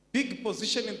big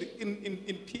position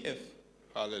in PF.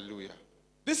 Hallelujah.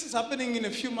 This is happening in a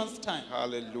few months' time.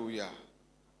 Hallelujah.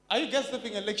 Are you guys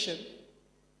having election?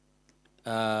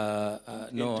 No,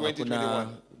 hakuna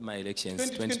my elections,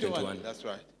 2021. 2021. That's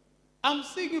right. I'm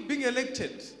seeing you being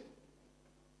elected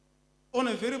on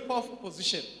a very powerful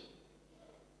position.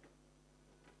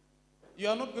 You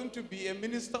are not going to be a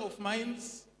minister of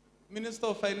mines, minister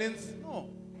of finance. No.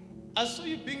 I saw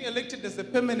you being elected as a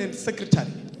permanent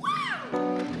secretary.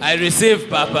 I receive,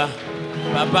 Papa.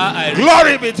 Papa, I receive.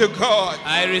 Glory be to God.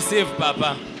 I receive,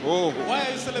 Papa. Oh. Why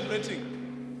are you celebrating?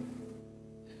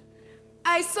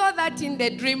 I saw that in the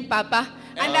dream, Papa.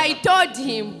 And I told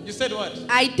him. You said what?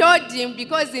 I told him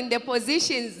because in the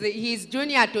positions he's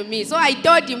junior to me. So I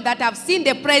told him that I've seen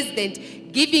the president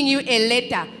giving you a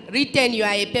letter written you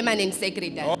are a permanent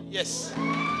secretary. Oh, yes.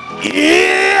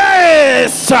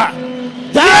 Yes,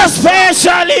 the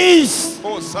specialist.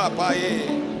 Oh,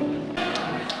 Sapaye.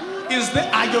 Is the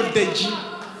Ayodeji?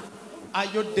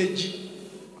 Ayodeji.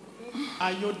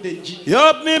 Ayodeji.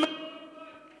 Help me.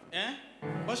 Eh?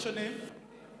 What's your name?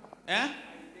 Eh?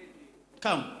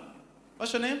 Come.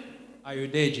 What's your name?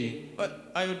 Ayodeji.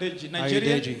 What? Ayodeji.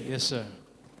 Nigeria? Ayodeji, yes, sir.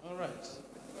 All right.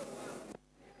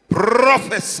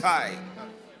 Prophesy.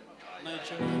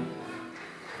 Nigeria.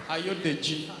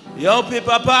 Ayodeji. Help me,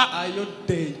 Papa.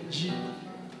 Ayodeji.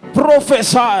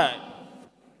 Prophesy.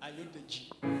 Ayodeji.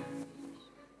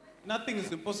 Nothing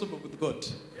is impossible with God.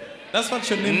 That's what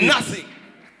your name Nothing.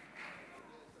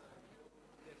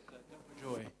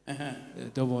 Joy. Uh-huh.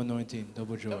 Double anointing,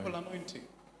 double joy. Double anointing.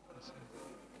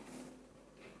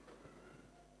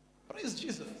 Praise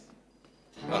Jesus.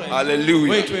 All right.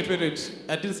 Hallelujah. Wait.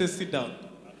 I didn't say sit down.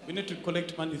 We need to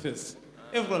collect money first.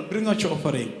 Everyone, bring out your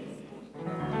offering.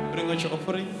 Bring out your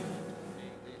offering.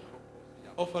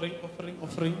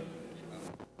 Offering.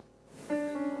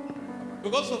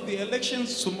 Because of the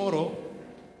elections tomorrow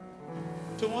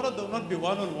there will not be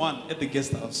one-on-one at the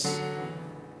guest house.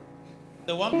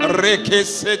 The one.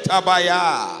 Rekesetabaya.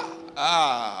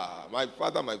 Ah, my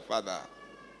father.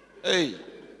 Hey.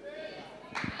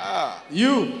 Ah.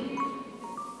 You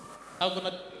are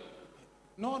gonna.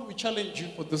 No one will challenge you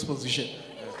for this position.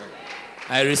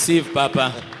 I receive,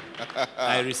 Papa.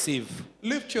 I receive.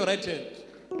 Lift your right hand.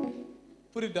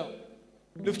 Put it down.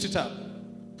 Lift it up.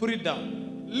 Put it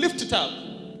down. Lift it up.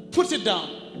 Put it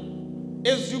down.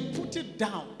 As you put it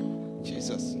down,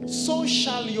 Jesus, so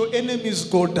shall your enemies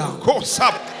go down.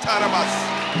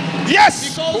 Yes.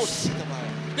 Because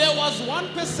there was one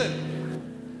person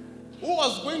who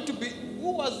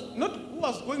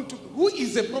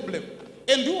is a problem,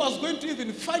 and who was going to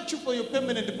even fight you for your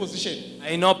permanent position.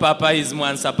 I know Papa is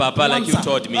Mwansa Papa, like you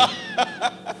told me.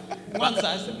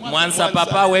 Mwansa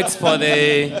Papa works for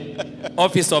the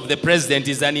office of the president.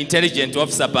 He's an intelligent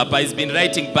officer, Papa. He's been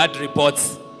writing bad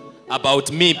reports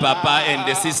about me, Papa, and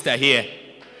the sister here.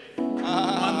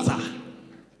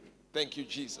 Thank you,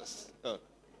 Jesus.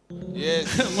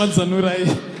 Yes.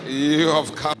 You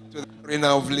have come to the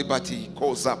arena of liberty.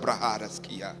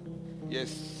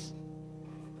 Yes.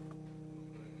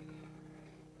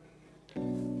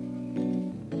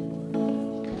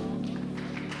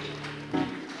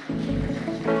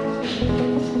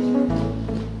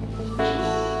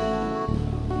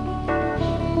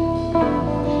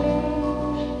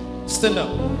 Stand up.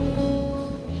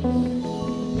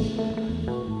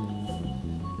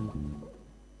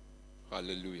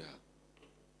 Hallelujah.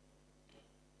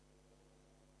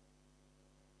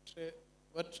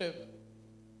 What Trev?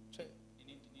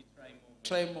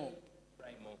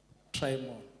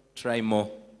 Try more.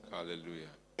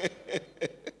 Hallelujah.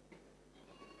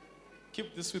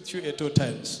 Keep this with you at all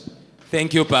times.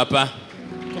 Thank you, Papa.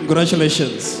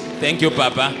 Congratulations. Thank you,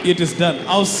 Papa. It is done.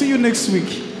 I'll see you next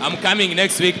week. I'm coming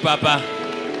next week, Papa.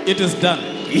 It is done.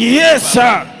 Yes,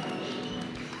 sir.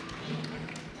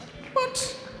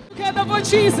 What? Together for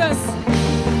Jesus.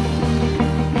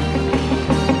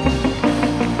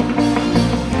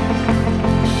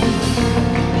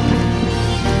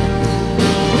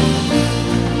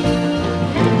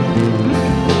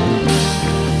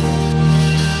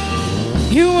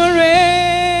 You are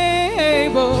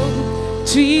able,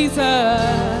 Jesus.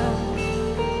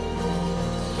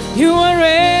 You are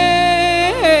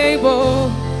able,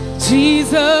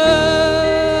 Jesus.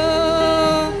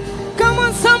 Come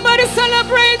on, somebody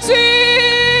celebrate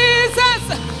Jesus.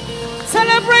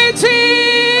 Celebrate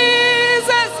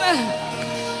Jesus.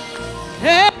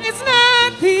 There is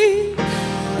nothing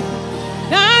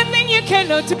you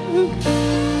cannot do,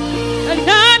 and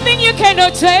nothing you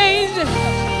cannot change.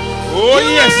 Oh, You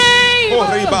yes.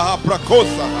 are able.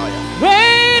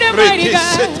 Great and mighty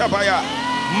God.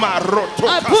 Maroto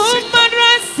I put my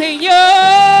trust in you.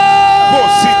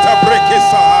 Bosita breke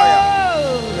sahaya.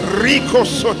 Rico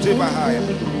sote bahaya.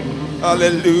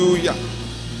 Hallelujah.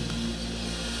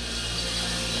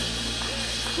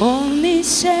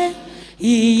 Onishe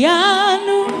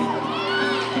Iyanu.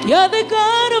 You're the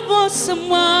God of awesome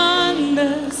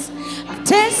wonders. I've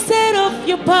tasted of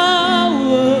your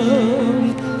power.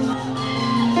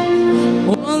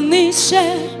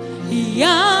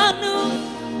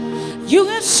 You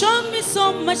have shown me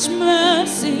so much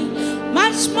mercy,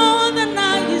 much more than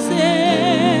I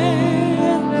deserve.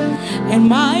 And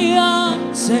my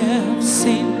arms have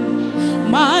seen,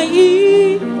 my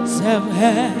ears have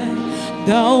heard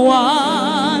the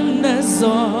wonders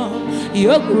of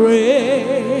your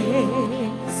grace.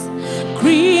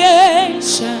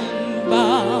 Creation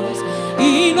bows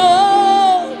in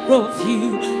awe of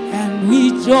you, and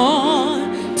we join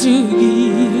to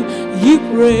give you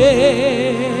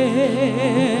praise.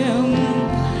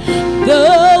 The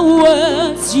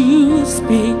words you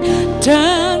speak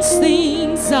turns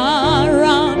things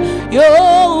around.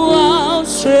 Your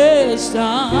outstretched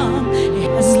arm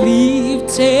has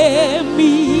lifted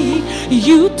me.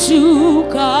 You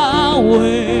took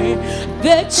away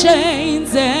the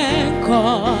chains and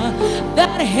cords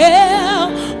that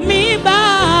held me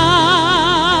bound.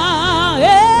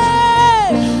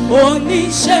 Hey,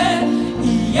 Onishe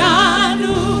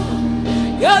Iyanu,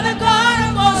 you're the God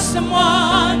of awesome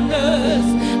wonders.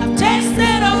 I've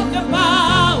tasted of your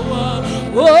power.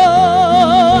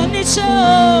 Onishe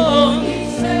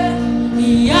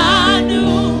Iyanu,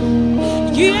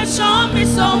 you have shown me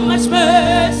so much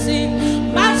mercy,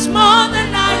 much more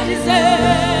than I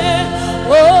deserve.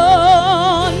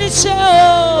 Onishe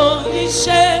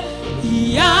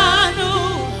Iyanu,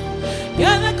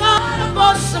 you're the God of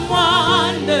awesome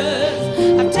wonders.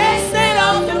 I've tasted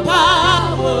of your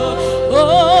power.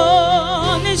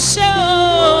 Onishe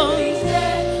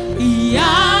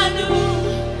Iyanu,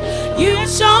 you have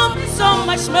shown me so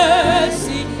much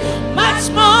mercy, much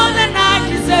more than I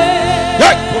deserve.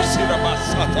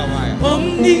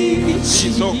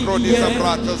 Omniscient,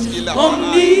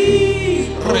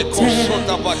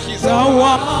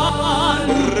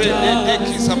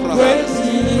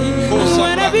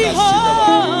 when I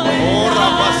behold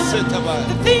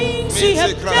the things you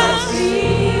have done,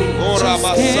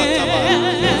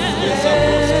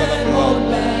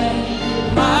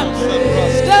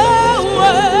 the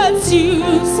words you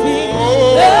speak,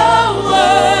 the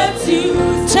words you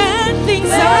turn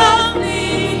things around.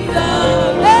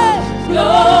 Your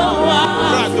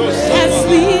arm has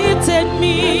lifted me.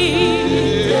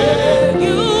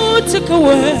 You took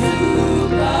away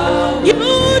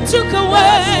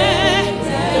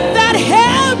that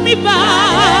held me back.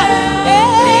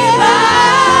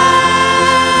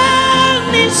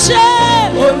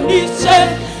 Onishe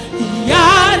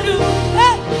Iyanu,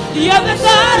 you're the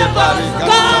God of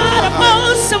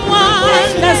awesome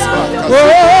wonders.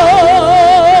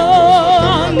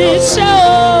 Onishe,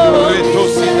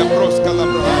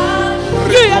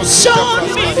 you have shown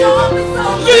me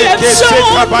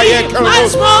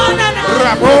much more than I.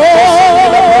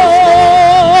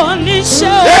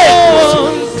 Onishe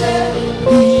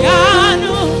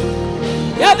Iyanu,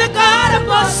 you're the God of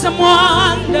awesome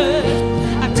wonders.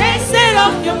 I've tasted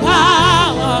of your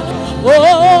power.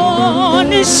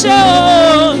 Onishe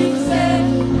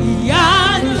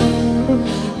Iyanu,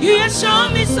 you have shown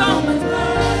me so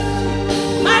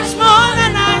much more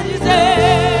than I deserve.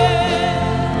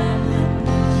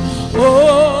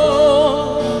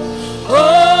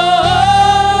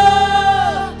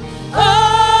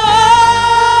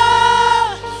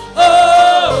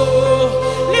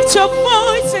 Lift your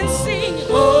voice and sing.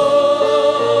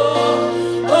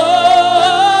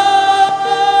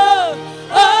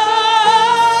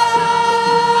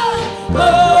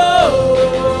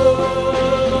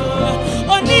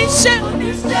 Onishe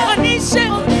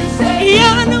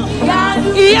Iyanu,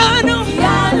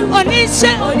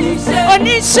 Onishe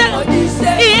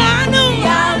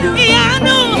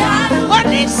Iyanu,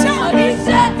 Onishe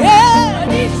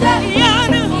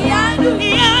Iyanu,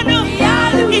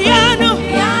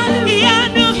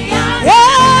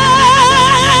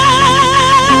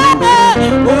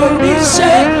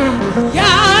 Onishe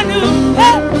Iyanu,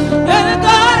 you're the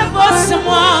God of awesome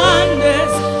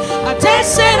wonders. I've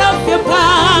tasted of your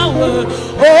power.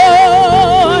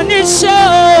 Onishe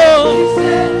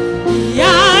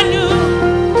Iyanu,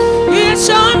 you have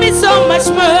shown me so much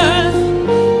mercy,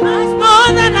 much more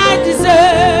than I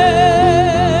deserve.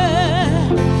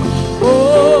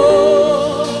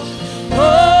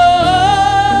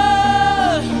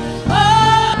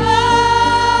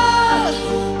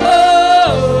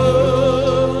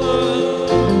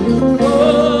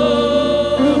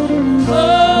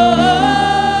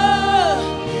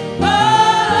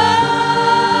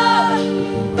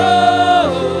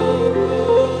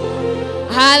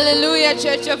 Hallelujah,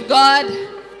 Church of God.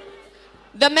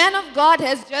 The man of God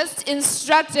has just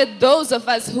instructed those of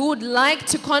us who would like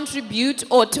to contribute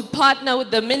or to partner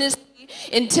with the ministry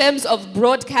in terms of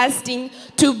broadcasting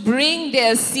to bring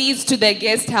their seeds to the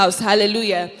guest house.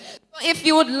 Hallelujah. If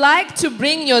you would like to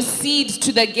bring your seed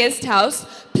to the guest house,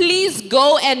 please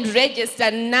go and register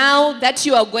now that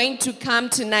you are going to come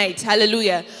tonight.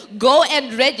 Hallelujah. Go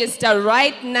and register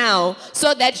right now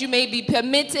so that you may be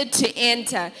permitted to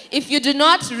enter. If you do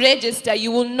not register,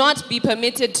 you will not be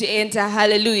permitted to enter.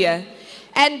 Hallelujah.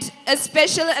 And a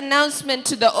special announcement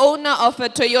to the owner of a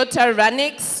Toyota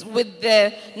Runnix with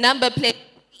the number plate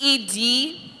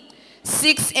ED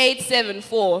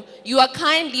 6874. You are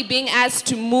kindly being asked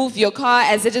to move your car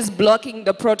as it is blocking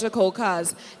the protocol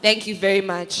cars. Thank you very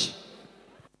much.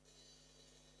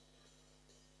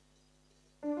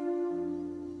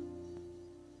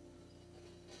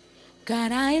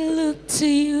 God, I look to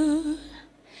you.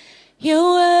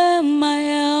 You're where my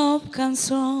help comes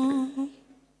from.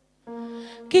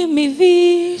 Give me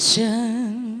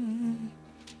vision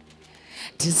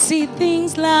to see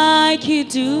things like you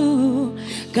do.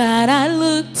 God, I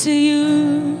look to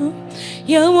you.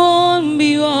 You won't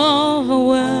be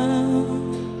overwhelmed.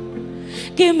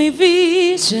 Give me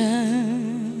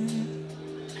vision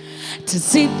to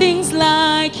see things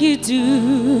like you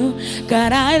do.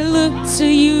 God, I look to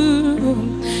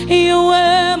you. You're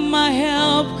where my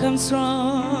help comes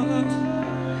from.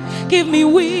 Give me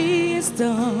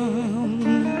wisdom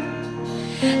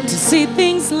to see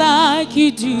things like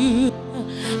you do.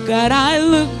 God, I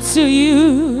look to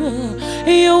you.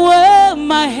 You're where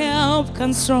my help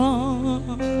comes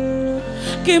from.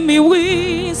 Give me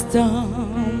wisdom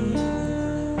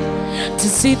to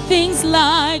see things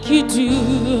like you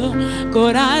do.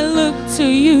 God, I look to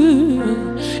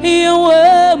you. You're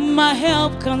where my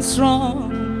help comes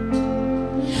from.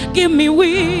 Give me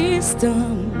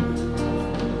wisdom.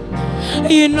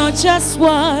 You know just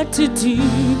what to do.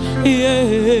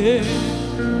 Yeah.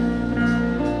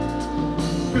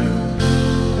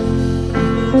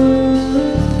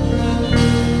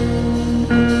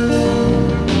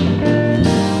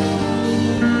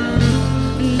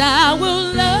 And I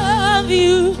will love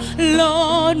you,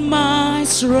 Lord, my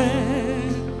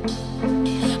strength.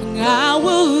 I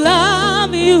will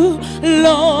love you,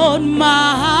 Lord,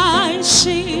 my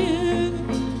shield.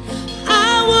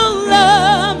 I will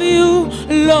love you,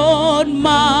 Lord,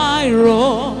 my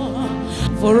rock.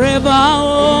 Forever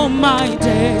all my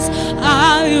days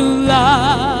I will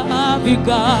love you,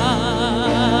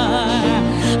 God.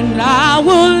 And I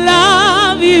will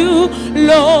love you,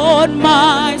 Lord,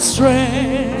 my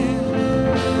strength.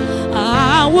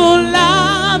 I will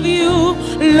love you,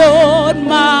 Lord,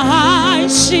 my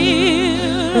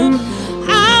shield.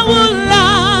 I will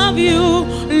love you,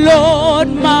 Lord,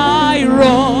 my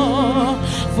rock.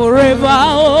 Forever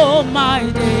all my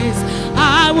days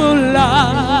I will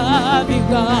love you,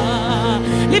 God.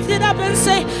 Lift it up and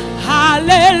say,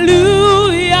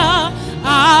 hallelujah,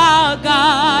 our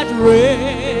God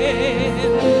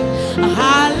reigns.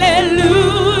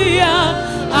 Hallelujah,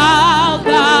 our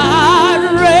God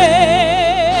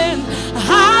reigns.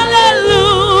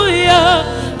 Hallelujah,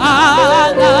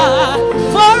 our God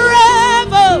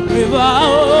forever, forever,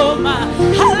 oh my.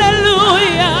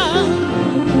 Hallelujah.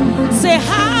 Say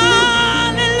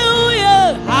hallelujah,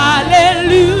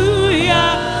 hallelujah,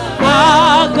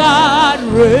 our God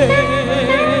reigns.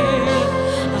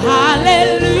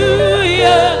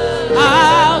 Hallelujah,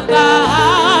 our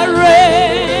God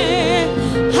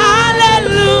reigns.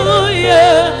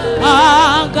 Hallelujah,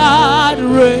 our God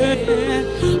reigns.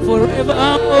 Forever,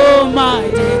 all my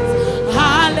days.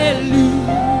 Hallelujah.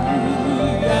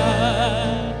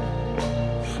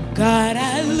 God,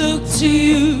 I look to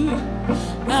you.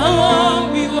 I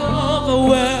won't be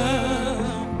overwhelmed.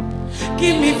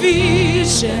 Give me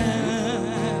vision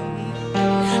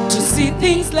to see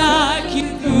things like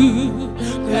you do.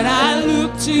 God, I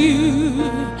look to you.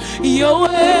 You're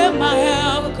where my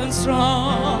help comes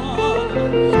from.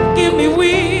 Give me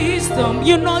wisdom.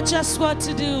 You know just what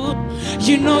to do.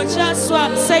 You know just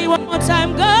what. Say one more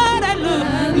time. God, I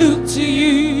look to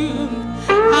you.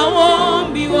 I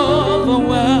won't be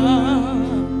overwhelmed.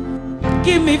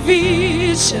 Give me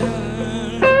vision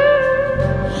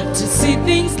to see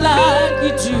things like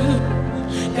you do.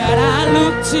 God, I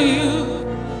look to you.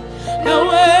 Know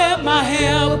where my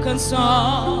help comes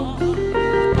from.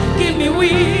 Give me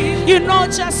wisdom. You know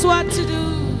just what to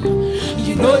do.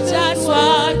 You know just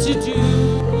what to do.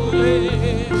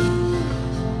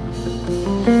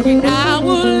 And I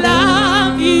will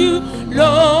love you,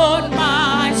 Lord,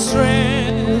 my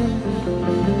strength.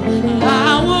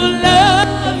 I will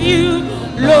love you,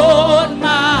 Lord,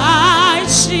 my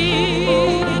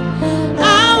shield.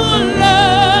 I will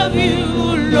love you,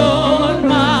 Lord,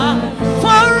 my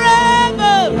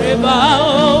forever, forever,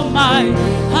 oh my.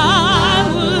 I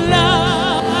will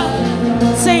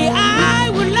love. Say, I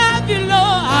will love you, Lord.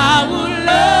 I will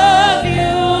love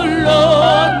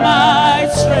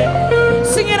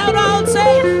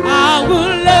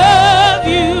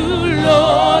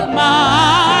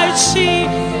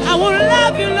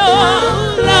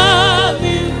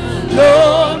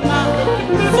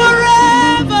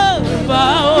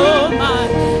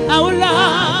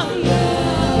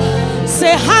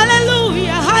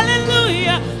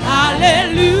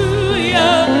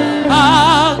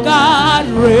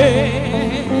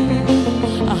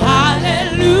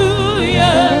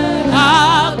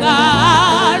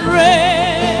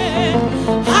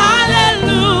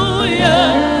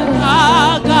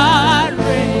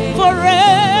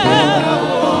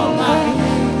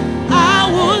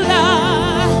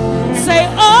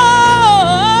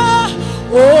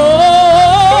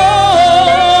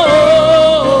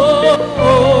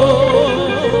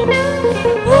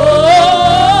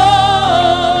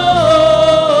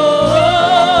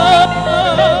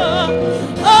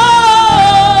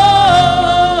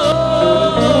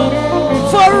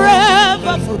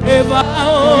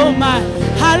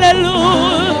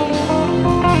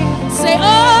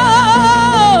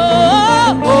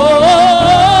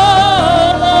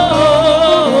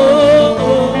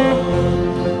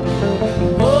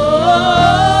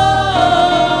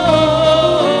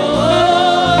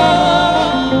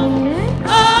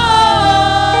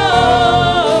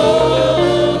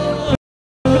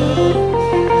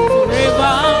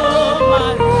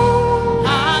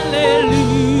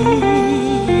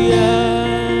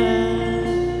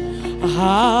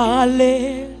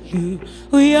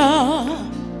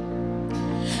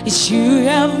You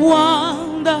have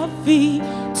won the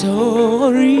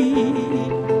victory.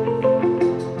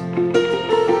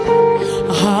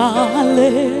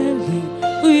 Hallelujah.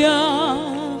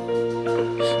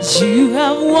 You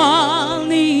have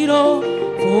won it all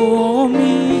for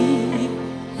me.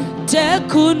 Death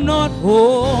could not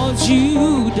hold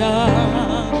you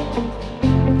down.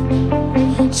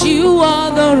 You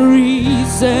are the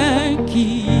risen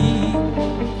King,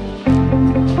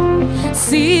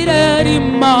 seated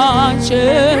in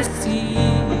majesty.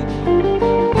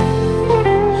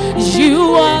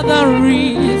 You are the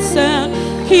risen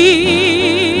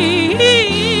King.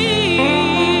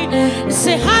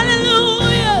 Say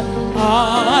hallelujah,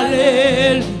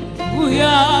 hallelujah.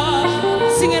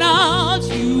 Sing it out.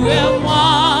 You have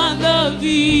won the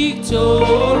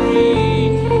victory.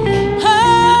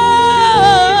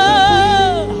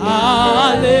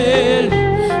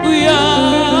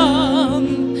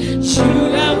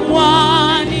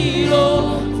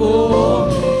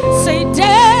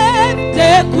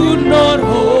 Not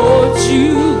hold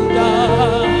you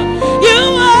down. You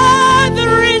are the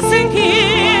risen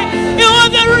King. You are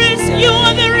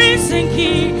the risen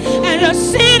King, and you're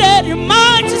seated in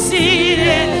majesty.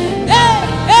 Hey,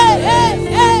 hey, hey,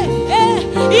 hey, hey.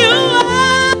 You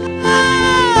are.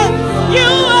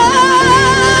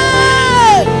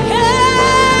 Hey,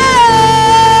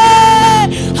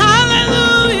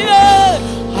 hallelujah,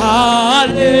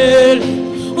 hallelujah.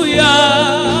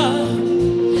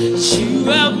 You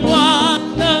have won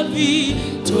the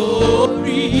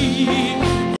victory.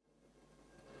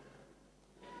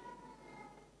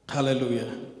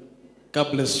 Hallelujah.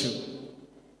 God bless you.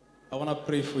 I want to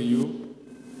pray for you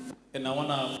and I want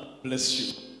to bless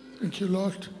you. Thank you,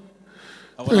 Lord.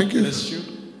 I want to bless you.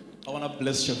 I want to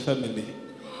bless your family.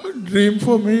 Dream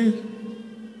for me.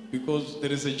 Because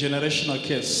there is a generational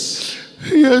curse.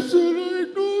 Yes, sir, I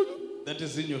know. That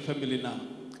is in your family now.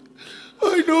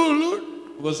 I know, Lord.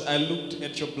 Because I looked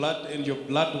at your blood and your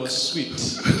blood was sweet.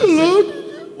 Lord.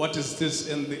 Said, what is this?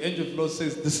 And the angel of the Lord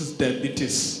says, this is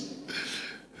diabetes.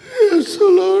 Yes,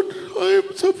 Lord. I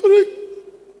am suffering.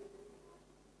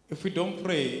 If we don't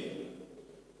pray,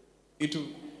 it will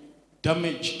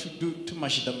do too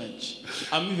much damage.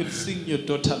 I'm even seeing your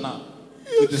daughter now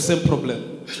with the same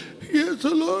problem. Yes,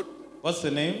 Lord. What's the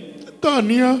name?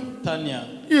 Tanya. Tanya.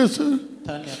 Yes, sir.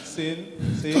 Tanya, sing.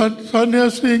 Tanya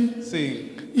Singh.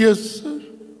 Sing. Yes, sir.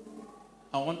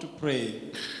 I want to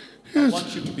pray. Yes. I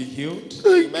want you to be healed.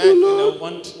 Thank you, Lord. And I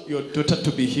want your daughter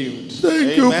to be healed.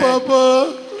 Thank you,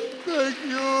 Papa. Thank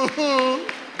you.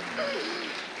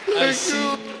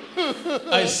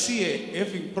 I see her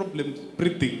having problems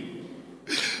breathing.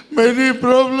 Many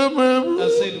problems. I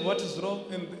said, what is wrong?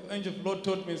 And the angel of the Lord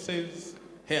told me, says,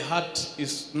 her heart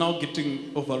is now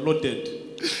getting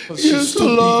overloaded. Because she's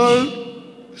too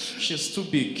big. She's too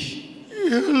big.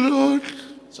 Yeah, Lord.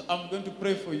 So I'm going to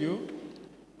pray for you.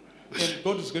 And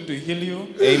God is going to heal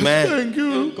you. Amen. Thank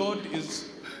you. And God is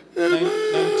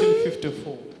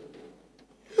 1954.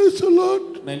 Yes,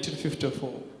 Lord.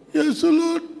 1954. Yes,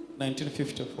 Lord.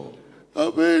 1954.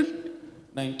 Amen.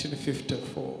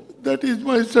 1954. That is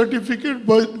my certificate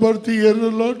birth year,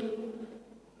 Lord.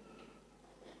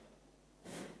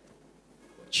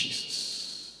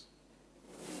 Jesus.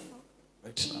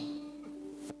 Right now.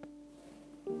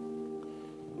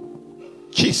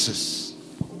 Jesus.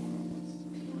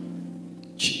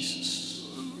 Jesus.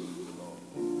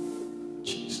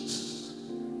 Jesus.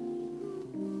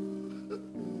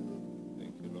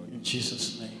 In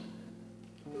Jesus' name.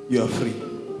 You are free.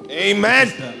 Amen.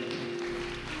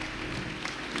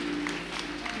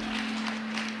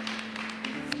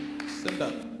 Stand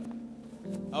up.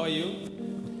 How are you?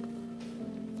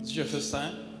 Is it your first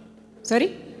time?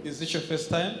 Sorry? Is it your first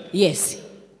time? Yes.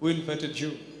 Who invited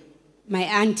you? My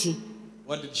auntie.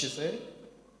 What did she say?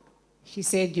 She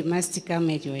said you must come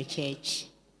at your church.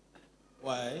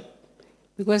 Why?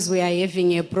 Because we are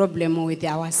having a problem with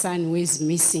our son who is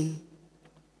missing.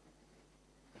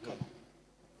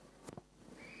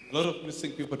 A lot of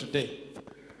missing people today.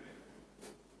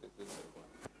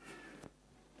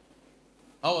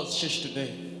 How was church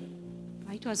today?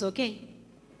 It was okay.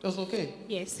 It was okay?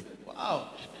 Yes. Wow.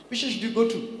 Which church did you go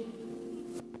to?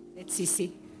 Let's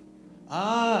see.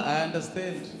 Ah, I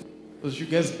understand. Because you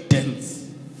guys dance.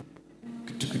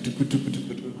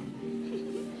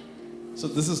 So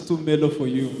this is too mellow for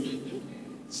you.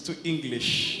 It's too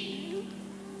English.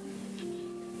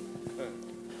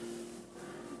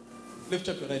 Lift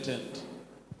up your right hand.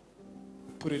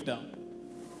 Put it down.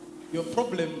 Your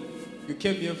problem you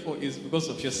came here for is because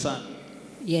of your son.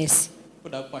 Yes.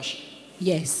 Put that question.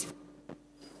 Yes.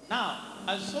 Now,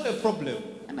 I saw a problem.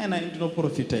 And I no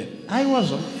profit. I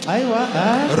was.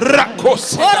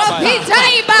 Rakos.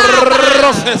 Prophesy,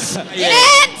 Baba.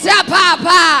 Enter,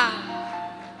 Papa.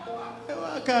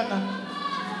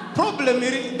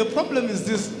 The problem is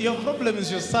this. Your problem is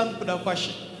your son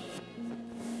Kudakwashe.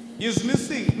 He's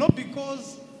missing, not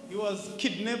because he was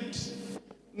kidnapped,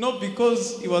 not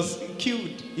because he was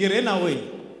killed. He ran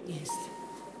away. Yes.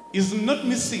 He's not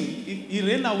missing. He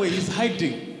ran away. He's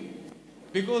hiding.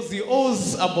 Because he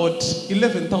owes about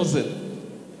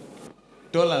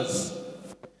 $11,000.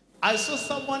 I saw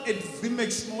someone at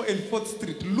Zimex Mall and 4th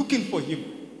Street looking for him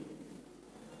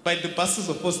by the buses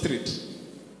of 4th Street.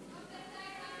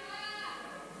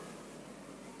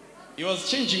 He was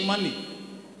changing money.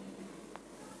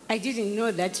 I didn't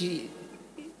know that you...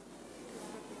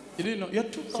 You didn't know? You're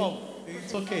too calm.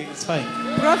 It's okay. It's fine.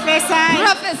 Prophesy.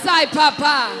 Prophesy,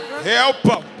 Papa. Help,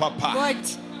 Papa. God.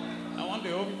 I want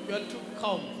to hope you're too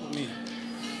calm for me.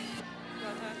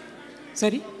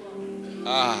 Sorry?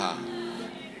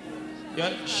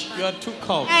 You're too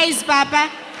calm. Guys,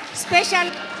 Papa. Special.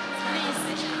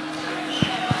 Please.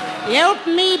 Help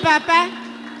me, Papa.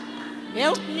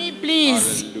 Help me,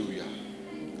 please. Hallelujah.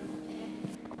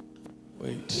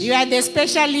 Wait. You are the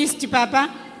specialist, Papa.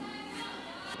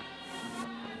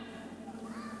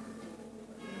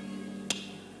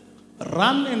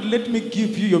 Run and let me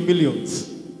give you your millions.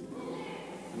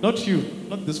 Not you,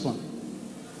 not this one.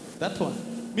 That one.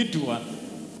 Me do one.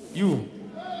 You.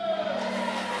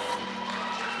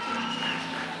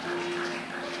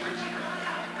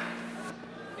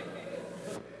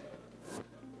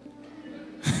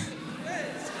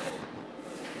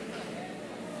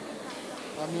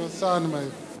 I'm your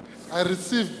son, I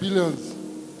receive billions.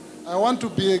 I want to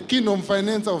be a kingdom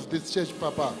financer of this church,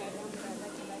 Papa.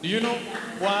 Do you know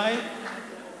why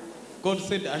God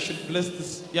said I should bless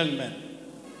this young man?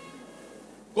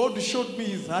 God showed me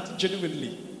his heart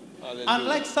genuinely. Hallelujah.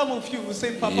 Unlike some of you who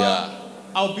say, Papa, Yeah.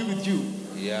 I'll be with you.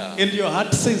 Yeah. And your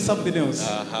heart says something else.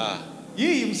 Uh-huh.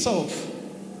 He himself,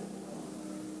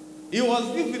 he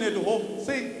was even at home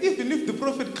saying, even if the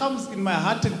prophet comes in my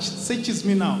heart and searches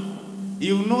me now,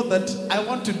 he will know that I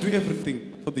want to do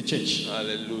everything for the church.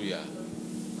 Hallelujah.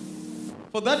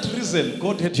 For that reason,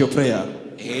 God heard your prayer.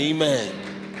 Amen.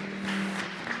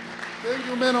 Thank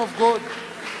you, man of God.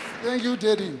 Thank you,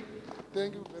 Daddy.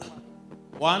 Thank you very much.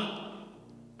 1,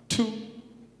 2,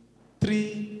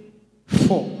 3,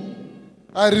 4.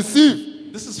 I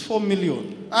receive. This is 4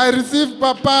 million. I receive,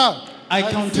 Papa. I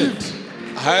counted.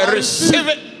 I receive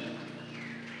it.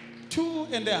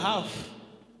 2.5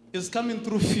 is coming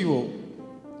through fuel.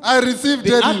 I receive,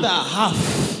 the Daddy. other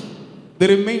half, the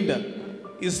remainder,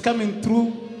 is coming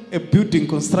through a building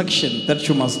construction that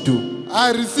you must do.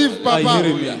 I receive, Are Papa.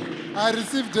 you hearing me? I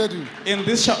receive, Daddy. And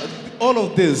this all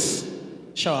of this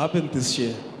shall happen this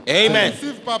year. Amen. I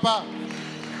receive, Papa.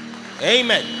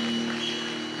 Amen.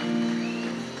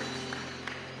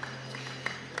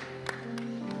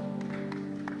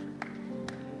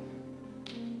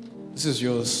 This is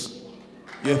yours.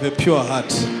 You have a pure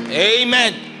heart.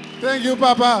 Amen. Thank you,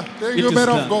 Papa. Thank It you, is man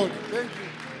done. of God. Thank you.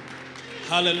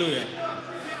 Hallelujah.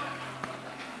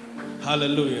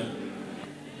 Hallelujah.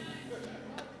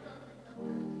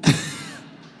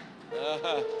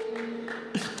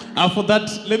 And for that,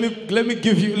 let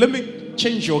me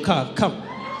change your car. Come.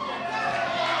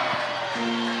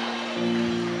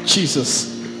 Jesus.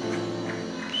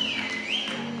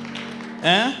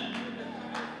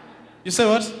 You say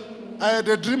what? I had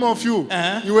a dream of you.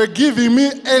 You were giving me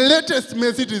a latest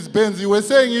Mercedes Benz. You were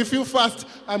saying, if you fast,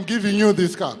 I'm giving you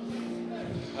this car.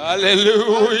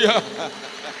 Hallelujah.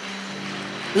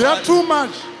 You have too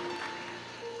much.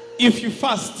 If you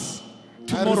fast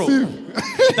tomorrow,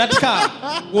 that car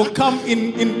will come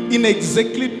in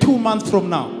exactly 2 months from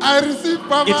now. I receive,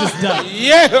 Papa. It is done.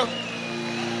 Yeah.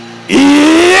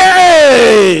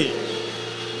 Yay!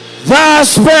 The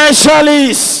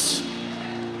specialist.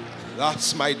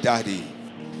 That's my daddy.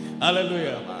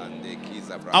 Hallelujah.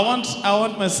 I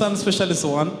want my son, specialist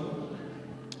one,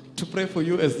 to pray for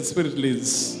you as the Spirit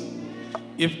leads.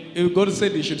 If God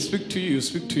said he should speak to you,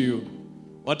 speak to you.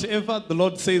 Whatever the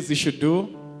Lord says he should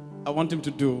do, I want him to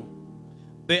do.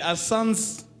 There are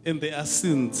sons and there are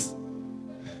sins.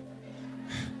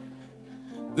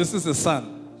 This is a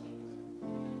son.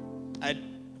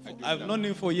 I've known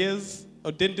him for years.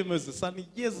 Ordained him as a son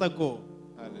years ago.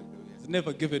 Hallelujah. He's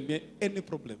never given me any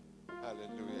problem.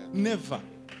 Hallelujah. Never.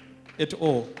 At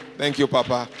all. Thank you,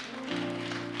 Papa.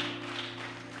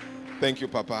 Thank you,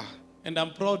 Papa. And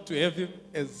I'm proud to have him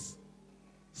as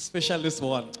specialist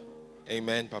one.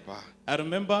 Amen, Papa. I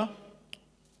remember,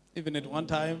 even at one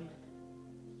time,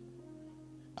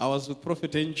 I was with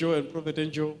Prophet Angel, and Prophet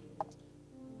Angel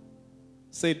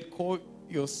said, call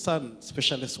your son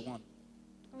specialist one.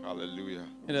 Hallelujah.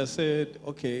 And I said,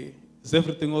 okay, is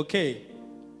everything okay?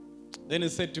 Then he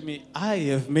said to me, I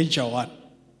have major one.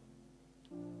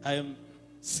 I am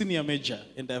senior major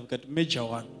and I've got major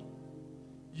one.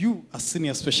 You are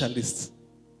senior specialist.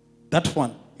 That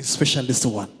one is specialist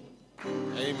one.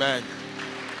 Amen.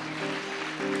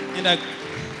 And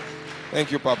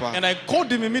thank you, Papa. And I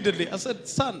called him immediately. I said,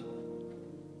 son,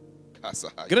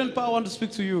 Grandpa, I want to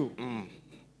speak to you.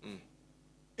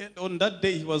 And on that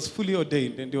day, he was fully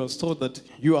ordained and he was told that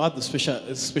you are the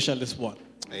specialist one.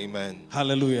 Amen.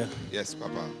 Hallelujah. Yes,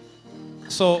 Papa.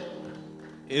 So,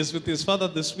 he's with his father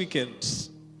this weekend.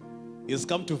 He's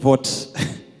come to vote.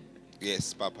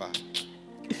 Yes, Papa.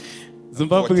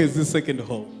 Zimbabwe is his second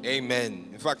home. Amen.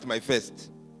 In fact, my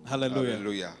first. Hallelujah.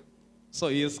 Hallelujah. So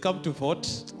he has come to vote.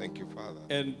 Thank you, Father.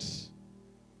 And it's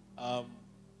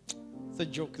a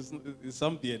joke. It's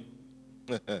Zambian.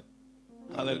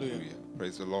 Hallelujah.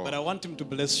 Praise the Lord. But I want him to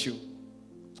bless you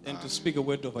and to speak a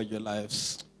word over your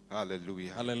lives.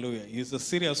 Hallelujah. Hallelujah. He's a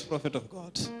serious prophet of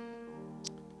God.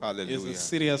 Hallelujah. He's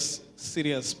a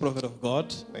serious prophet of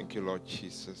God. Thank you, Lord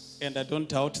Jesus. And I don't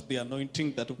doubt the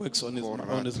anointing that works on his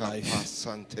life.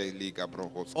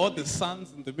 All the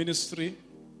sons in the ministry,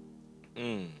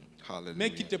 hallelujah.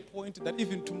 Make it a point that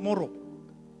even tomorrow,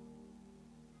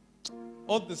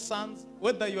 all the sons,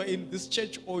 whether you are in this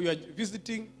church or you are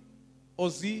visiting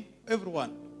Ozzy,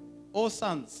 everyone, all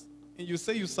sons, and you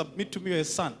say you submit to me as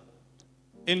a son,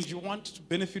 and you want to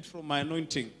benefit from my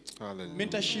anointing,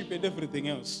 mentorship and everything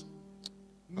else,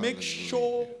 make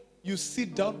sure you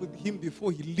sit down with him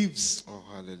before he leaves. Oh,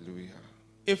 hallelujah.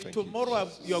 If tomorrow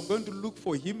you are going to look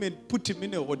for him and put him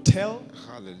in a hotel,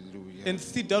 hallelujah, and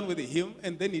sit down with him,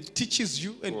 and then he teaches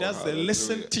you and does the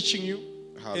lesson teaching you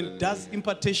and does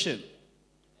impartation,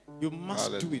 you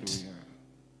must do it.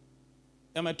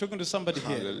 Am I talking to somebody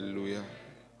here? Hallelujah.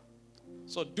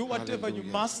 So do whatever you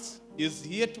must. He's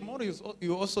here tomorrow.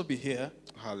 You'll also be here.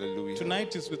 Hallelujah.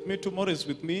 Tonight is with me. Tomorrow is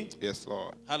with me. Yes,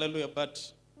 Lord. Hallelujah.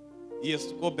 But he has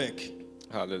to go back.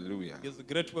 Hallelujah. He has a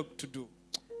great work to do.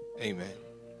 Amen.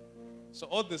 So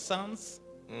all the sons,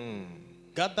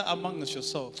 gather amongst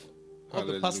yourself. All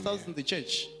the pastors in the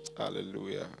church.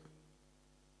 Hallelujah.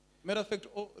 Matter of fact,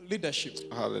 all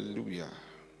leadership. Hallelujah.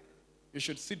 You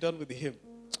should sit down with him.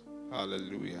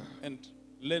 Hallelujah. And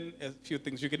learn a few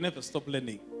things. You can never stop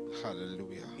learning.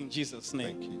 Hallelujah. In Jesus'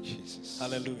 name. Thank you, Jesus.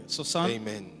 Hallelujah. So, son,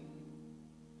 amen.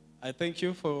 I thank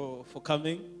you for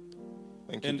coming.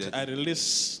 Thank you, and Daddy. I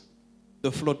release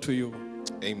the floor to you.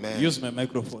 Amen. Use my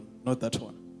microphone, not that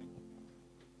one.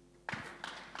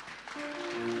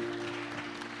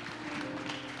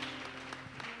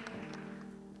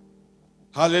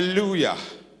 Hallelujah.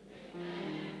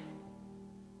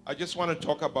 I just want to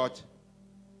talk about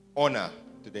honor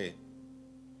today.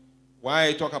 Why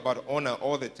I talk about honor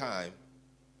all the time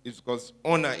is because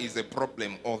honor is a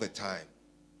problem all the time.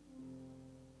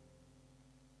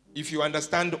 If you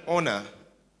understand honor,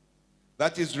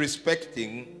 that is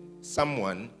respecting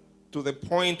someone to the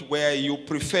point where you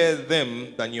prefer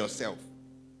them than yourself.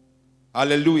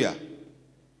 Hallelujah.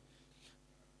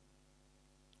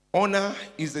 Honor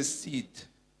is a seed,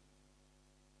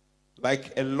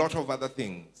 like a lot of other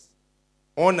things.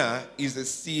 Honor is a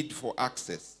seed for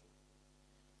access.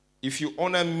 If you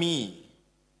honor me,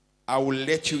 I will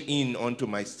let you in onto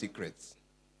my secrets.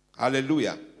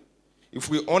 Hallelujah. If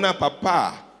we honor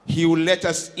Papa, he will let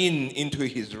us into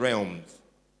his realms.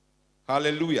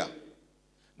 Hallelujah.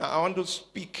 Now I want to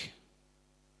speak.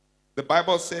 The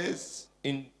Bible says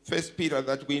in 1 Peter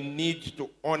that we need to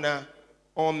honor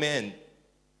all men.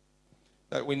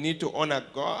 That we need to honor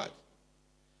God.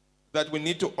 That we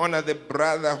need to honor the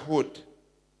brotherhood.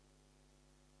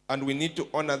 And we need to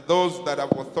honor those that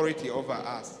have authority over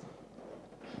us.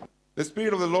 The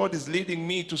Spirit of the Lord is leading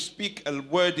me to speak a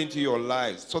word into your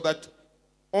lives so that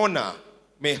honor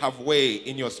may have way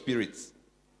in your spirits.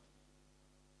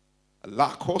 La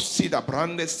cosida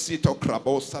brande sito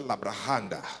crabosa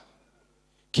labrahanda.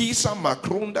 Kisa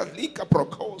macrunda lika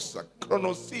procosa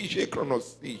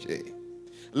cronosige.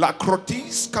 La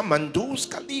crotis camandus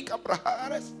kalika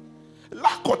brahares.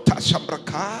 La cotasha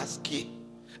brakaski.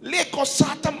 Le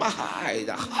cosata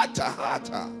mahaida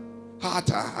hata.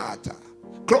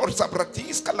 Crorsa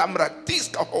bratiska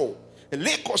lamratiska ho.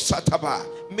 Le cosataba.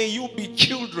 May you be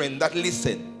children that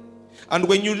listen. And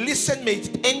when you listen, may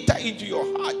it enter into your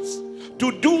hearts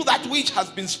to do that which has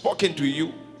been spoken to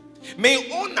you. May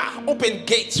honor open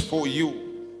gates for you.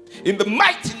 In the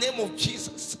mighty name of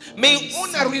Jesus, may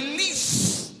honor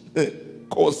release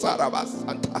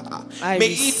May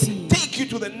it take you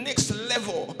to the next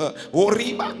level.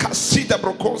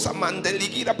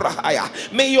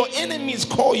 May your enemies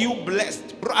call you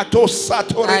blessed.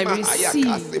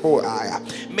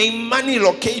 May money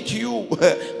locate you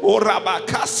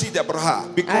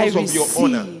because of your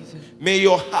honor. May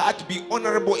your heart be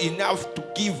honorable enough to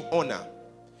give honor.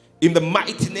 In the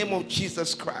mighty name of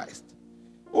Jesus Christ.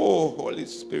 Oh, Holy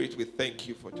Spirit, we thank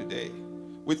you for today.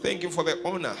 We thank you for the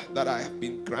honor that I have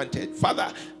been granted.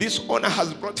 Father, this honor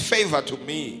has brought favor to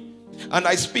me. And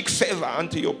I speak favor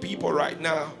unto your people right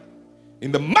now.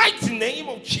 In the mighty name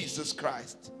of Jesus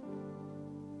Christ.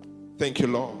 Thank you,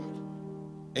 Lord.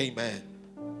 Amen.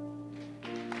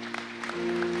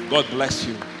 God bless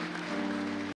you.